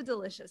 what is the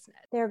deliciousness?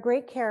 They're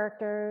great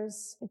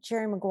characters,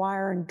 Jerry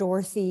Maguire and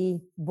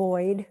Dorothy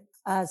Boyd.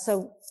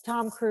 So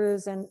Tom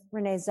Cruise and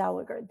Renee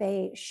Zellweger,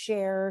 they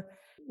share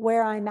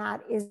where I'm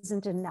at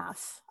isn't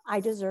enough.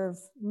 I deserve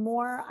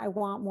more. I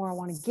want more. I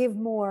want to give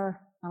more.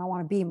 And I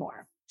want to be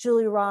more.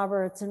 Julia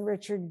Roberts and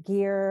Richard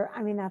Gere.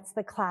 I mean, that's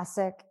the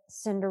classic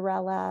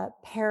Cinderella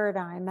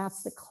paradigm.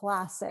 That's the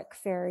classic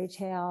fairy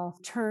tale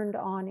turned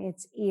on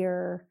its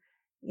ear.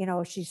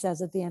 She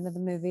says at the end of the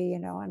movie,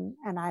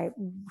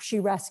 she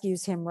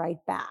rescues him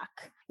right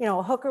back.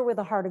 A hooker with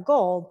a heart of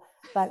gold,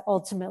 but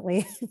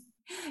ultimately,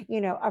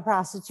 a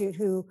prostitute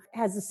who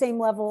has the same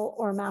level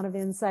or amount of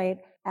insight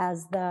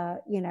as the,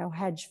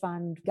 hedge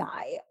fund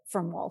guy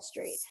from Wall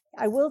Street.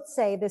 I will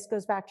say this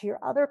goes back to your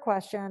other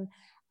question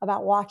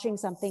about watching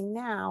something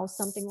now,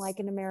 something like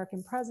An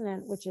American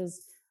President, which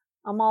is,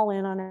 I'm all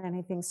in on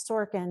anything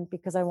Sorkin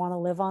because I want to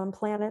live on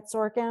planet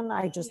Sorkin.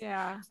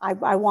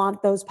 I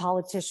want those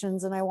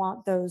politicians and I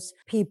want those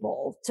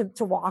people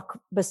to walk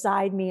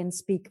beside me and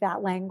speak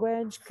that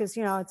language because,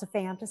 it's a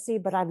fantasy,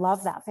 but I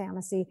love that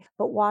fantasy.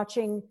 But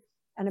watching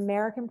An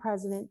American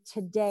President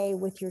today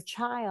with your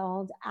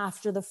child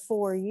after the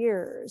 4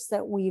 years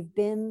that we've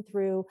been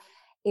through,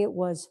 it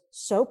was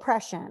so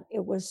prescient.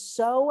 It was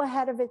so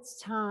ahead of its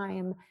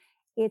time.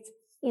 It's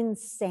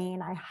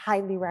insane. I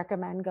highly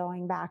recommend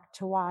going back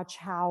to watch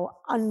how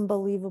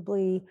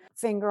unbelievably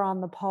finger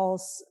on the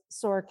pulse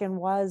Sorkin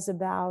was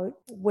about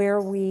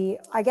where we,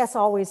 I guess,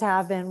 always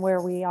have been,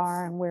 where we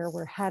are and where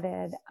we're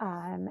headed.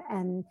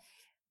 And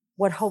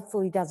what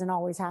hopefully doesn't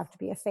always have to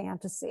be a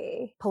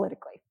fantasy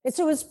politically. It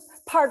was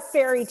part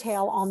fairy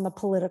tale on the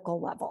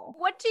political level.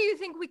 What do you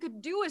think we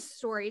could do as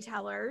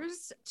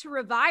storytellers to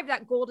revive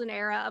that golden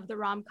era of the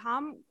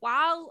rom-com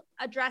while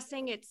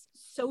addressing its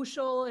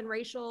social and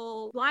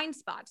racial blind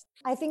spots?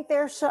 I think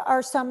there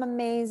are some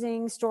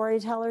amazing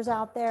storytellers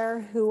out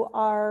there who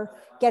are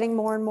getting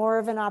more and more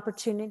of an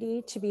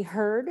opportunity to be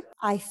heard.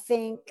 I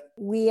think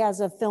we as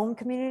a film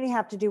community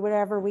have to do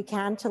whatever we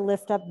can to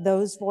lift up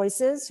those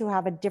voices who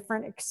have a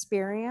different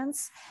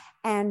experience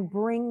and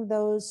bring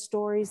those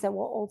stories that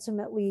will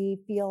ultimately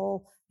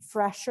feel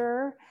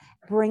fresher,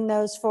 bring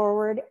those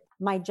forward.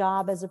 My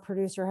job as a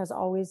producer has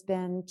always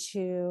been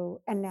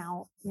to, and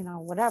now,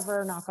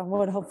 whatever, knock on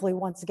wood, hopefully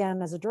once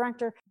again as a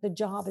director, the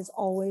job is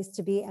always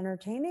to be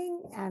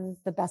entertaining. And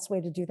the best way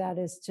to do that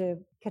is to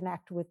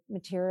connect with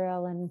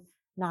material and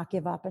not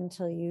give up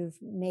until you've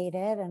made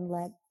it and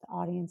let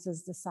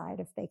audiences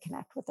decide if they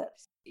connect with it.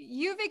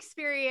 You've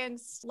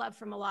experienced love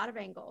from a lot of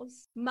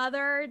angles.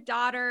 Mother,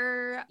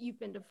 daughter, you've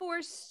been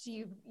divorced,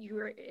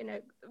 you're in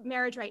a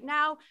marriage right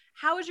now.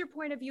 How has your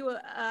point of view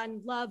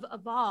on love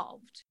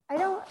evolved? I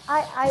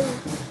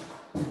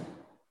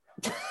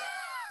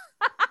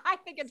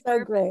think it's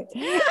so perfect.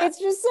 great. It's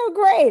just so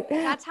great.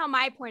 That's how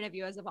my point of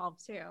view has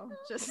evolved too.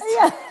 Just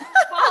Yeah.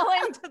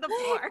 falling to the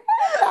floor.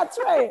 That's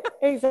right.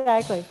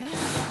 Exactly.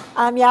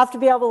 You have to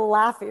be able to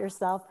laugh at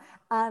yourself.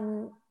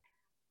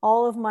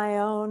 All of my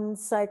own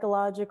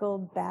psychological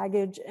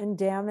baggage and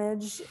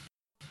damage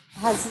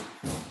has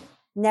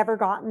never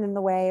gotten in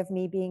the way of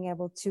me being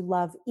able to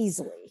love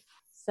easily.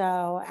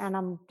 So, and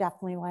I'm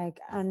definitely like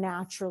a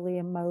naturally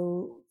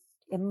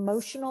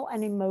emotional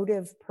and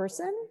emotive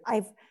person.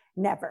 I've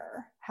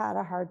never had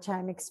a hard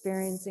time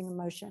experiencing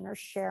emotion or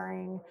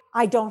sharing.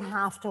 I don't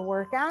have to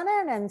work at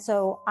it. And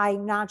so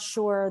I'm not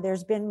sure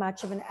there's been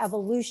much of an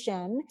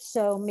evolution.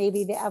 So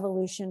maybe the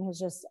evolution has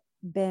just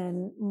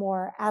been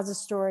more as a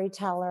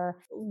storyteller,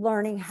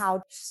 learning how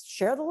to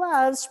share the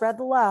love, spread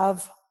the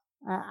love.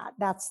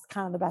 That's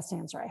kind of the best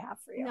answer I have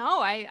for you. No,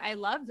 I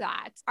love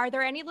that. Are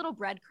there any little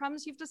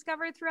breadcrumbs you've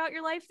discovered throughout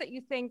your life that you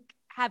think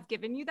have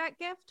given you that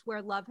gift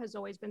where love has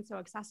always been so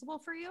accessible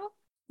for you?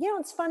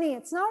 It's funny.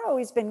 It's not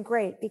always been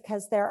great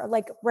because there,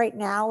 like right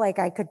now, like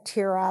I could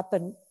tear up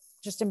and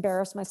just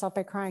embarrass myself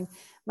by crying.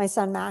 My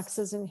son Max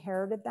has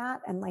inherited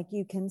that. And like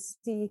you can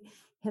see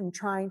him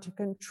trying to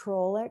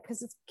control it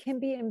because it can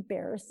be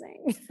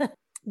embarrassing.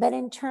 But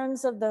in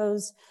terms of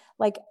those,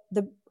 like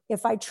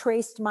if I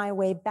traced my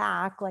way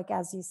back, like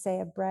as you say,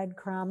 a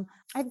breadcrumb,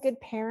 I have good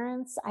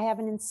parents. I have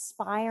an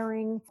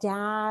inspiring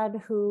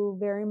dad who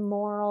very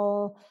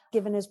moral,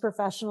 given his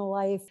professional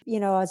life,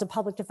 as a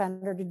public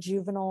defender to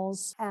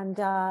juveniles and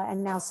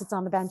now sits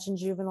on the bench in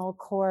juvenile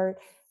court.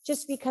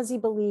 Just because he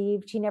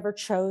believed, he never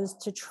chose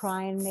to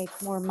try and make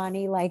more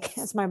money, like,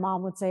 as my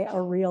mom would say,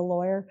 a real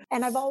lawyer.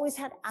 And I've always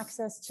had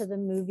access to the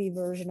movie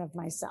version of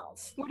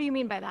myself. What do you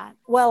mean by that?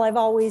 Well, I've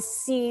always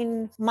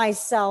seen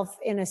myself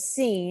in a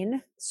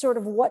scene, sort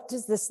of what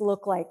does this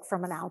look like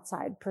from an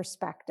outside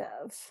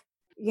perspective?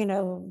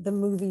 The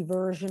movie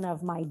version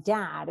of my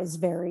dad is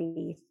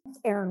very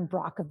Erin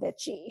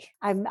Brockovich-y.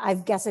 I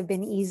guess I've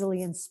been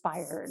easily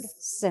inspired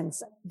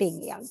since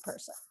being a young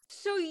person.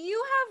 So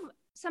you have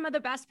some of the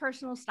best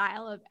personal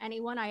style of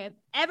anyone I have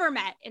ever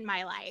met in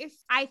my life.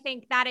 I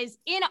think that is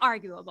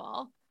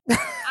inarguable.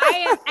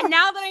 And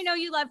now that I know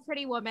you love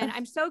Pretty Woman,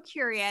 I'm so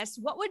curious,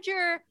 what would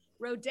your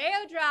Rodeo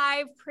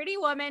Drive Pretty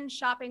Woman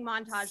shopping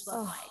montage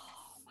look like?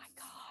 Oh my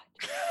God.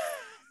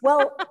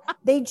 Well,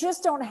 they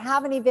just don't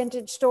have any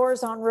vintage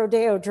stores on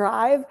Rodeo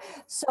Drive.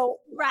 So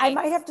Right. I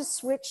might have to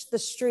switch the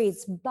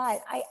streets,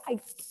 but I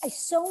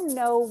so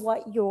know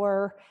what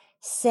you're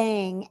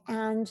saying.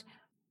 And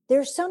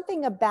there's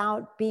something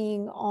about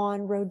being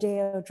on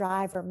Rodeo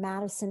Drive or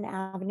Madison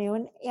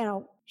Avenue.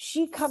 And,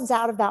 she comes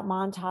out of that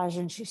montage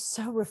and she's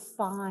so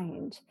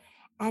refined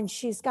and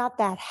she's got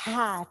that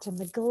hat and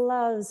the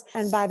gloves.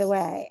 And by the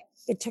way,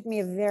 it took me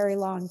a very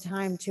long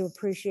time to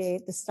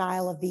appreciate the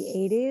style of the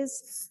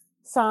 80s.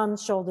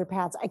 Sans shoulder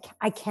pads.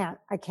 I can't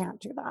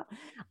do that.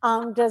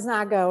 Does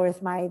not go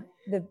with my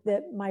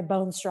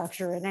bone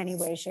structure in any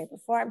way, shape, or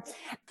form.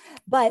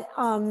 But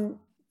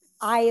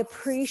I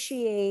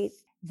appreciate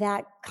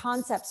that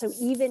concept. So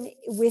even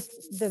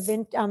with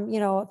the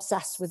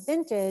obsessed with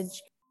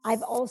vintage,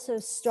 I've also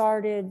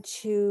started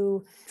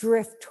to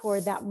drift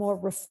toward that more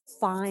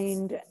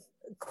refined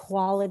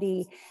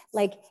quality.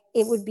 Like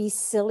it would be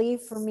silly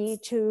for me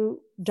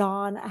to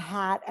don a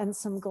hat and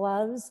some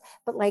gloves,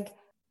 but like,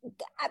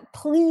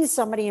 please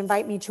somebody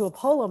invite me to a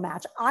polo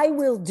match. I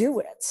will do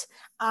it.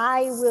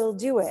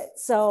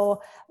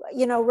 So,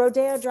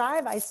 Rodeo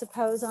Drive, I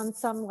suppose on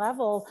some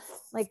level,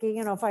 like,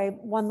 if I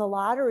won the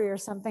lottery or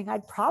something,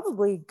 I'd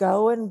probably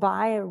go and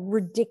buy a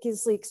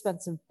ridiculously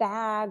expensive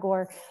bag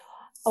or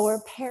or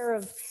a pair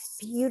of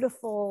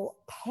beautiful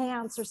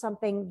pants or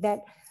something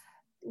that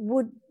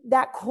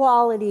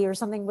quality or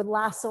something would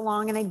last so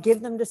long. And I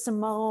give them to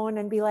Simone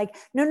and be like,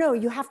 no,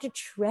 you have to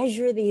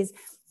treasure these.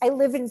 I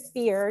live in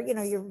fear.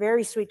 You're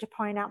very sweet to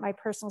point out my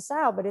personal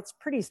style, but it's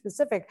pretty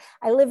specific.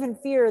 I live in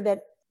fear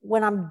that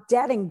when I'm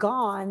dead and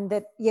gone,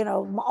 that,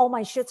 all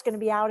my shit's going to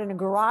be out in a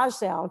garage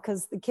sale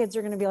because the kids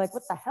are going to be like,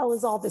 what the hell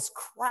is all this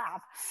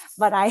crap?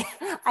 But I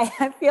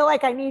feel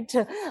like I need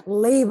to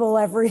label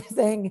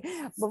everything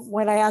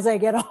as I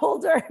get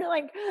older,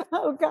 like,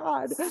 oh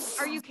God.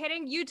 Are you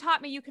kidding? You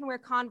taught me you can wear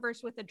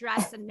Converse with a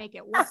dress and make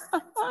it work.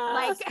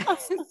 Like that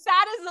is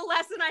the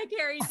lesson I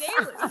carry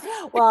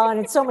daily. Well,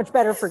 and it's so much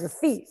better for your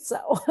feet.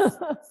 So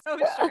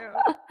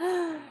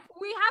true.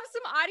 We have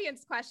some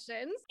audience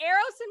questions.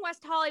 Eros in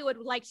West Hollywood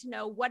would like to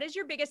know, what is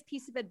your biggest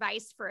piece of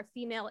advice for a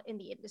female in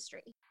the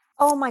industry?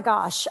 Oh my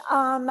gosh.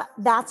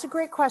 That's a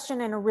great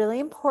question and a really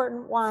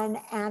important one.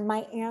 And my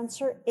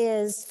answer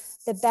is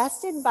the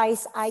best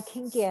advice I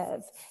can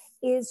give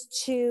is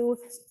to,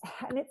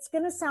 and it's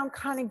going to sound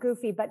kind of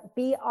goofy, but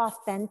be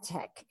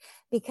authentic,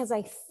 because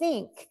I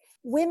think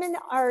women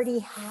already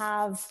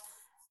have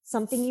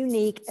something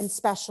unique and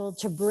special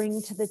to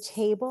bring to the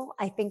table.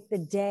 I think the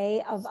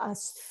day of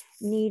us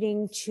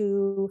needing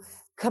to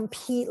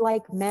compete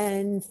like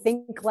men,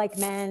 think like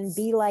men,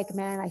 be like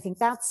men, I think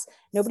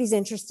nobody's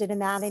interested in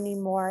that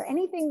anymore.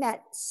 Anything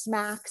that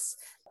smacks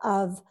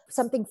of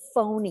something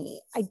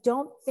phony, I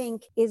don't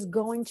think is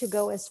going to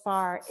go as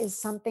far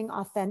as something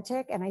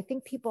authentic. And I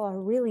think people are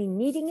really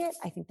needing it.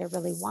 I think they're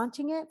really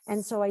wanting it.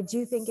 And so I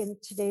do think in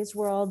today's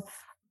world,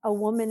 a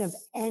woman of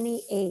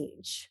any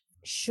age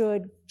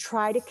should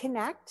try to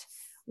connect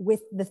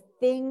with the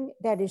thing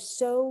that is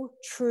so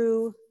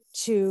true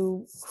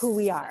to who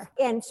we are.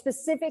 And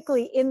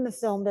specifically in the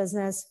film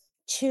business,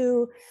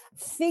 to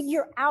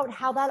figure out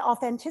how that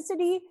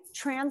authenticity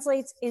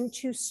translates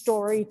into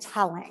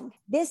storytelling.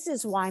 This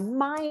is why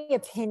my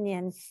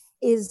opinion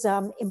is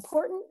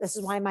important. This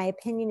is why my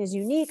opinion is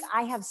unique.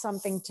 I have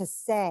something to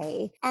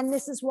say, and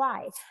this is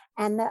why.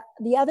 And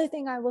the other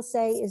thing I will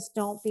say is,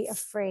 don't be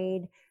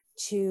afraid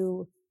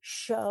to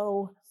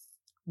show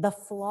the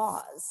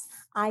flaws.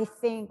 I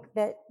think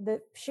that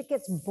the shit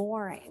gets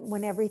boring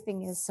when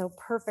everything is so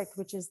perfect,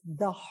 which is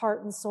the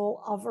heart and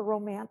soul of a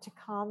romantic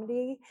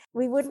comedy.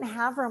 We wouldn't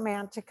have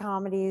romantic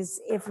comedies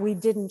if we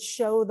didn't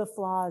show the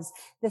flaws,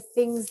 the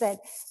things that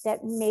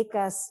make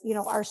us,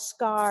 our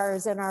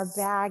scars and our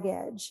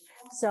baggage.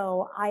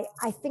 So I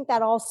think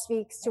that all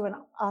speaks to an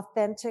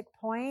authentic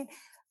point,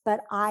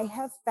 but I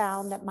have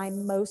found that my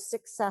most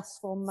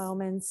successful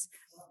moments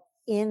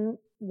in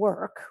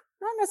work,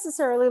 not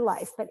necessarily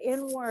life, but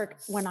in work,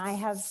 when I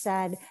have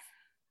said,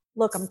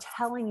 look, I'm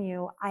telling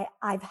you,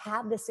 I've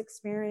had this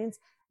experience.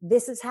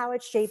 This is how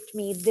it shaped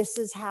me. This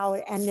is how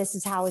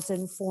it's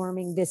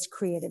informing this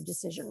creative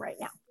decision right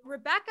now.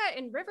 Rebecca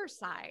in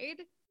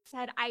Riverside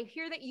said, I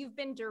hear that you've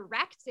been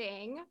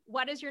directing.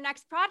 What is your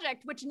next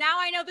project? Which now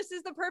I know this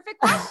is the perfect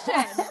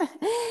question.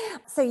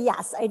 So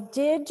yes, I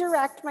did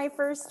direct my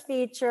first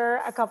feature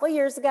a couple of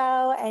years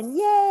ago, and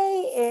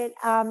yay,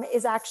 it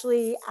is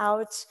actually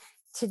out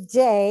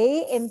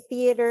today in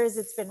theaters.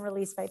 It's been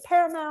released by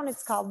Paramount.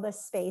 It's called The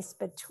Space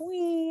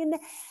Between.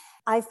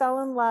 I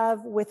fell in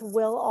love with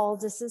Will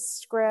Aldis's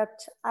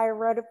script. I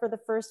wrote it for the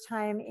first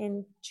time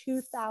in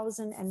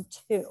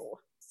 2002.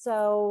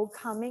 So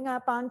coming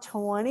up on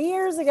 20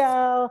 years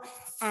ago,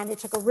 and it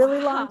took a really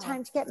long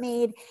time to get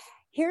made.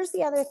 Here's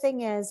the other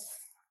thing is,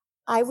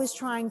 I was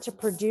trying to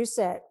produce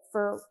it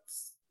for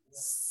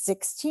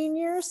 16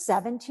 years,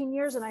 17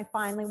 years, and I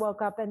finally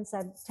woke up and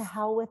said, to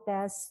hell with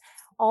this.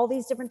 All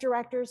these different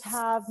directors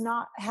have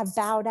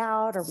bowed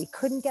out, or we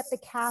couldn't get the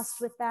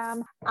cast with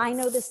them. I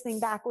know this thing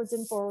backwards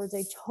and forwards.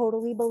 I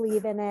totally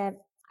believe in it.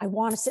 I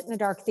want to sit in a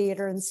dark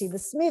theater and see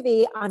this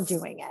movie. I'm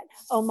doing it.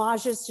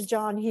 Homages to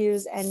John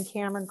Hughes and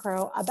Cameron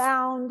Crowe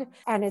abound.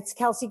 And it's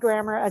Kelsey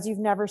Grammer, as you've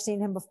never seen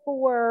him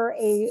before,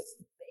 a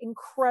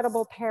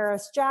incredible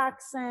Paris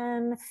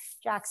Jackson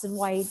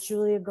White,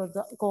 Julia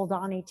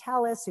Goldani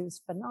Tellis,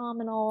 who's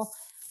phenomenal,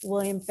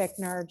 William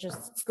Fichtner,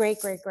 just great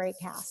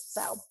cast.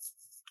 So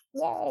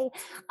yay.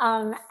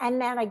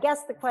 And then I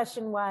guess the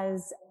question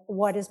was,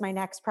 what is my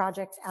next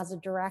project as a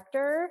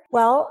director?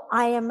 Well,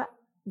 I am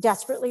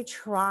desperately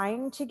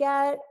trying to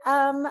get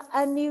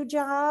a new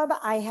job.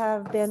 I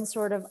have been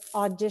sort of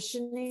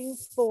auditioning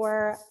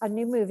for a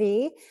new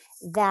movie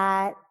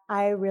that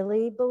I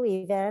really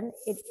believe in.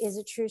 It is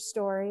a true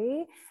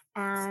story,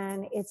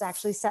 and it's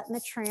actually set in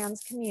the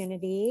trans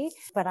community,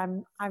 but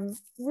I'm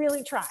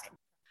really trying.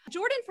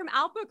 Jordan from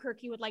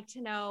Albuquerque would like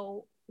to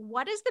know,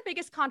 what is the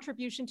biggest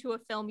contribution to a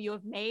film you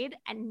have made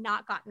and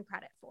not gotten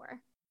credit for?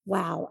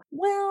 Wow.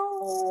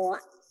 Well,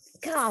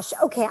 gosh.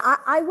 Okay.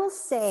 I will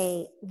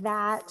say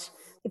that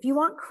if you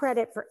want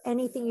credit for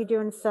anything you do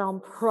in film,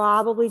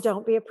 probably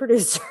don't be a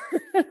producer.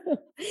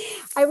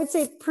 I would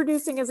say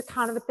producing is a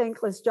kind of a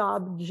thankless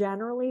job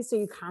generally. So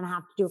you kind of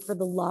have to do it for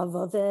the love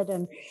of it.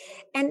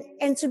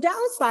 And so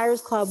Dallas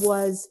Buyers Club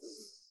was,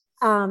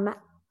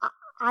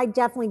 I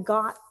definitely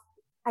got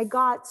I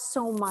got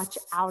so much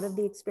out of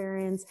the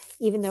experience,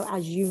 even though,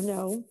 as you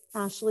know,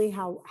 Ashley,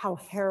 how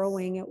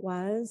harrowing it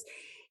was.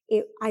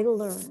 I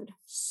learned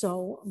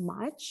so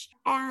much.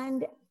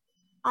 And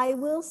I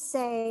will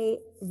say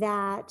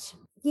that,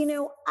 you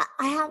know,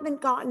 I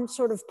haven't gotten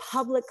sort of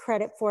public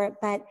credit for it,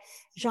 but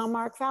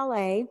Jean-Marc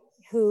Vallée,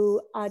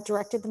 who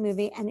directed the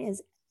movie and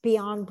is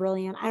beyond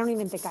brilliant. I don't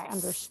even think I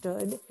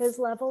understood his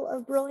level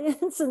of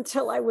brilliance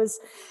until I was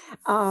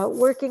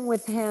working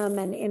with him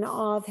and in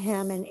awe of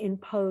him and in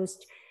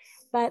post.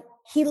 But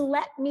he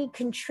let me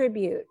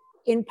contribute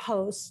in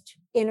post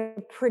in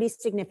a pretty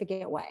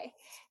significant way.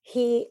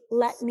 He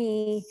let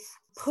me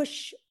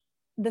push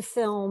the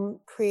film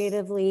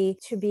creatively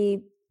to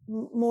be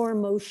more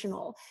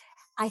emotional.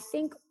 I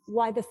think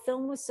why the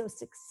film was so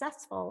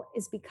successful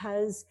is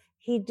because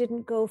he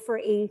didn't go for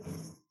a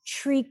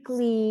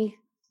treacly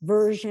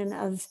version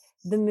of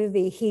the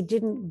movie. He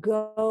didn't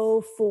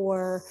go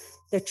for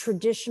the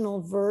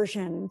traditional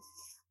version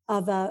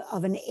of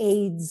an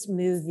AIDS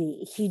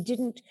movie. He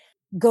didn't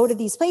go to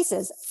these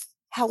places.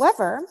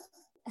 However,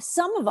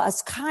 some of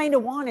us kind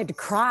of wanted to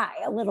cry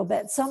a little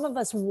bit. Some of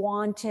us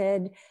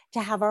wanted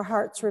to have our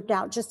hearts ripped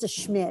out just a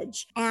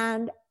smidge.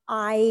 And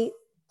I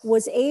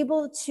was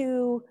able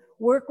to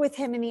work with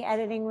him in the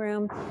editing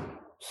room.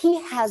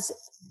 He has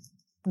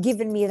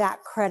given me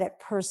that credit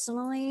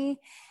personally,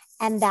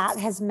 and that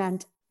has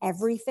meant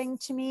everything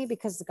to me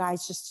because the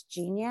guy's just a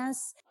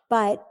genius.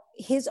 But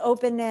his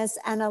openness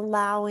and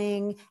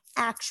allowing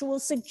actual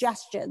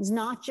suggestions,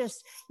 not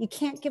just, you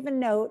can't give a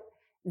note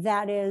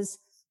that is,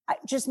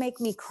 just make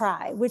me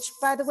cry, which,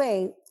 by the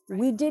way,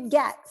 we did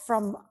get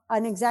from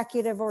an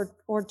executive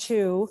or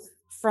two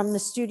from the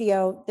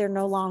studio. They're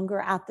no longer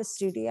at the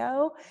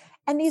studio.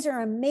 And these are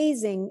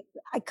amazing,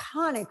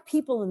 iconic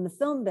people in the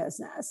film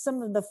business.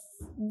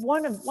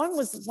 One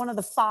was one of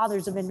the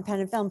fathers of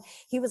independent film.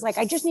 He was like,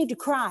 I just need to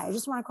cry. I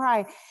just want to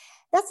cry.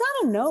 That's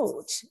not a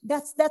note.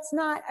 That's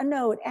not a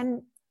note.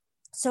 And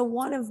so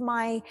one of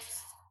my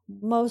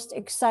most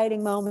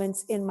exciting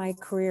moments in my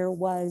career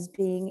was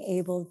being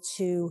able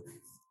to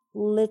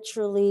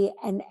literally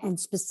and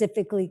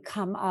specifically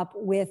come up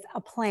with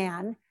a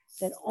plan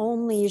that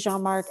only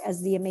Jean-Marc,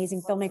 as the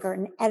amazing filmmaker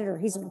and editor,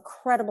 he's an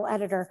incredible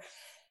editor,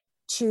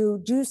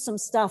 to do some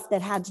stuff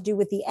that had to do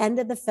with the end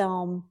of the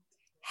film,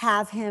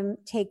 have him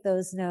take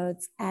those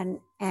notes. And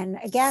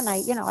again,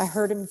 I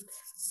heard him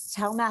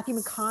tell Matthew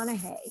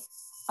McConaughey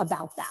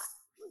about that.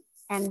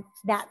 And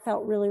that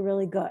felt really,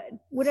 really good.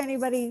 Would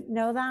anybody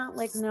know that?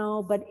 Like,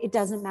 no, but it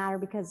doesn't matter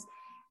because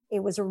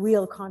it was a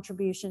real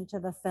contribution to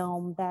the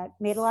film that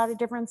made a lot of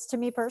difference to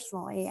me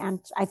personally, and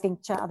I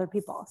think to other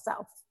people.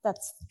 So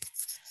that's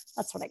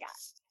what I got.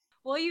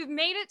 Well, you've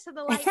made it to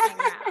the lightning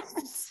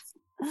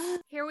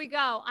round. Here we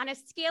go. On a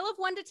scale of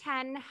 1 to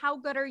 10, how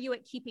good are you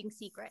at keeping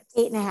secrets?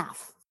 8.5.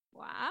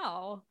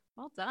 Wow.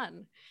 Well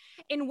done.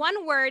 In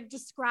one word,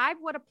 describe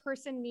what a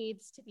person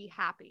needs to be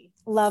happy.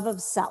 Love of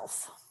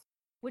self.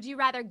 Would you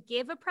rather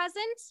give a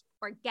present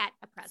or get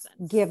a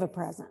present? Give a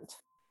present.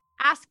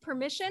 Ask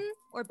permission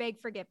or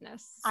beg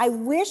forgiveness? I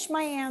wish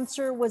my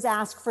answer was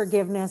ask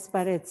forgiveness,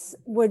 but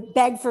would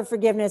beg for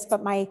forgiveness.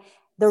 But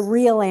the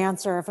real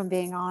answer, if I'm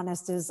being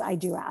honest, is I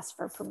do ask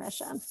for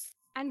permission.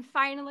 And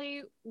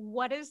finally,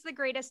 what is the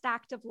greatest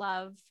act of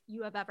love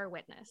you have ever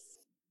witnessed?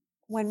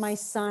 When my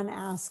son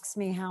asks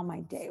me how my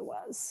day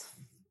was.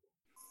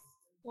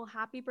 Well,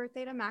 happy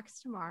birthday to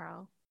Max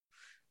tomorrow.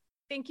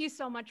 Thank you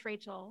so much,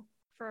 Rachel,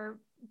 for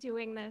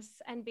doing this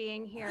and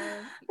being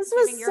here. This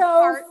was so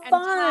heart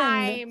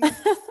fun. And time.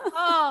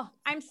 Oh,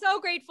 I'm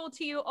so grateful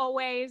to you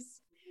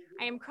always.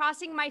 I am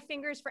crossing my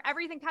fingers for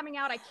everything coming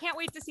out. I can't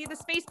wait to see The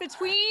Space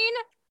Between.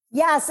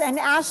 Yes, and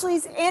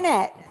Ashley's in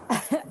it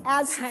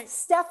as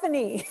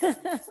Stephanie.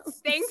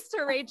 Thanks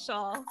to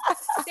Rachel.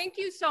 Thank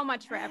you so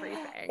much for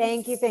everything.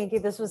 Thank you.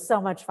 This was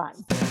so much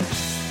fun.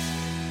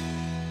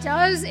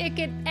 Does it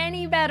get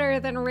any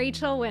better than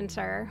Rachel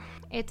Winter?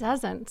 It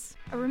doesn't.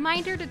 A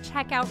reminder to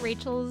check out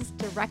Rachel's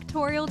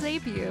directorial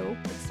debut,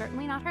 but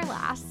certainly not her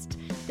last,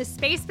 The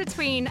Space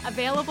Between,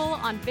 available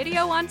on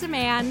video on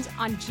demand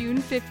on June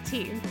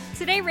 15th.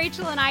 Today,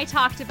 Rachel and I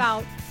talked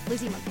about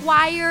Lizzie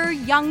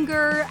McGuire,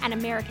 Younger, An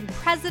American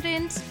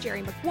President,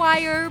 Jerry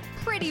Maguire,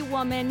 Pretty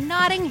Woman,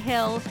 Notting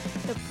Hill,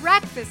 The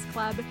Breakfast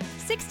Club,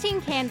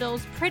 16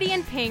 Candles, Pretty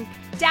in Pink,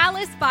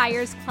 Dallas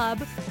Buyers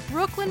Club,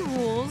 Brooklyn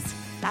Rules.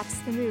 That's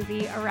the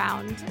movie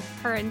around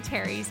her and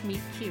Terry's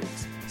meet cute,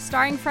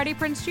 starring Freddie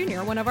Prinze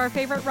Jr., one of our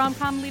favorite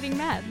rom-com leading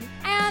men.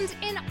 And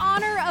in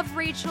honor of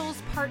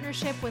Rachel's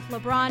partnership with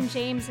LeBron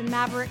James and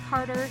Maverick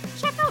Carter,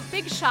 check out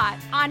Big Shot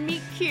on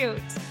Meet Cute,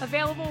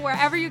 available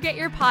wherever you get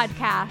your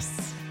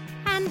podcasts.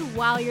 And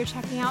while you're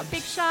checking out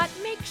Big Shot,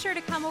 make sure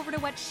to come over to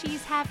What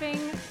She's Having,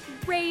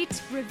 rate,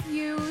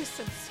 review,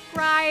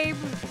 subscribe,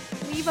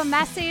 leave a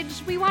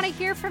message. We want to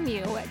hear from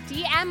you.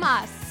 DM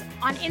us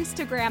on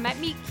Instagram at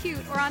Meet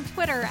Cute or on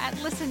Twitter at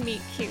Listen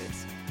Meet Cute.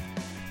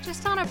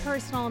 Just on a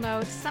personal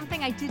note,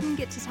 something I didn't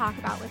get to talk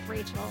about with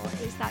Rachel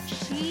is that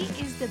she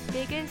is the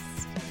biggest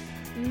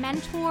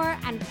mentor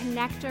and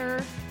connector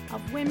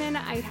of women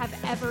I have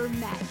ever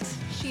met.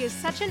 She is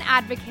such an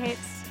advocate,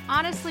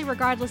 honestly,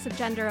 regardless of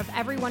gender, of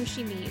everyone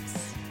she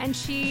meets. And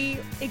she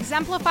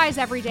exemplifies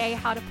every day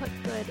how to put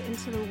good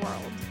into the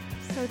world.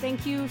 So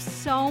thank you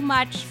so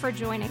much for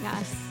joining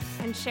us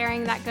and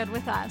sharing that good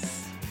with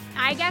us.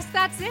 I guess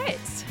that's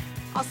it.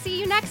 I'll see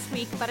you next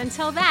week, but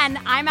until then,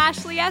 I'm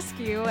Ashley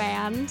Eskew,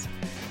 and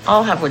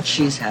I'll have what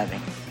she's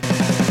having.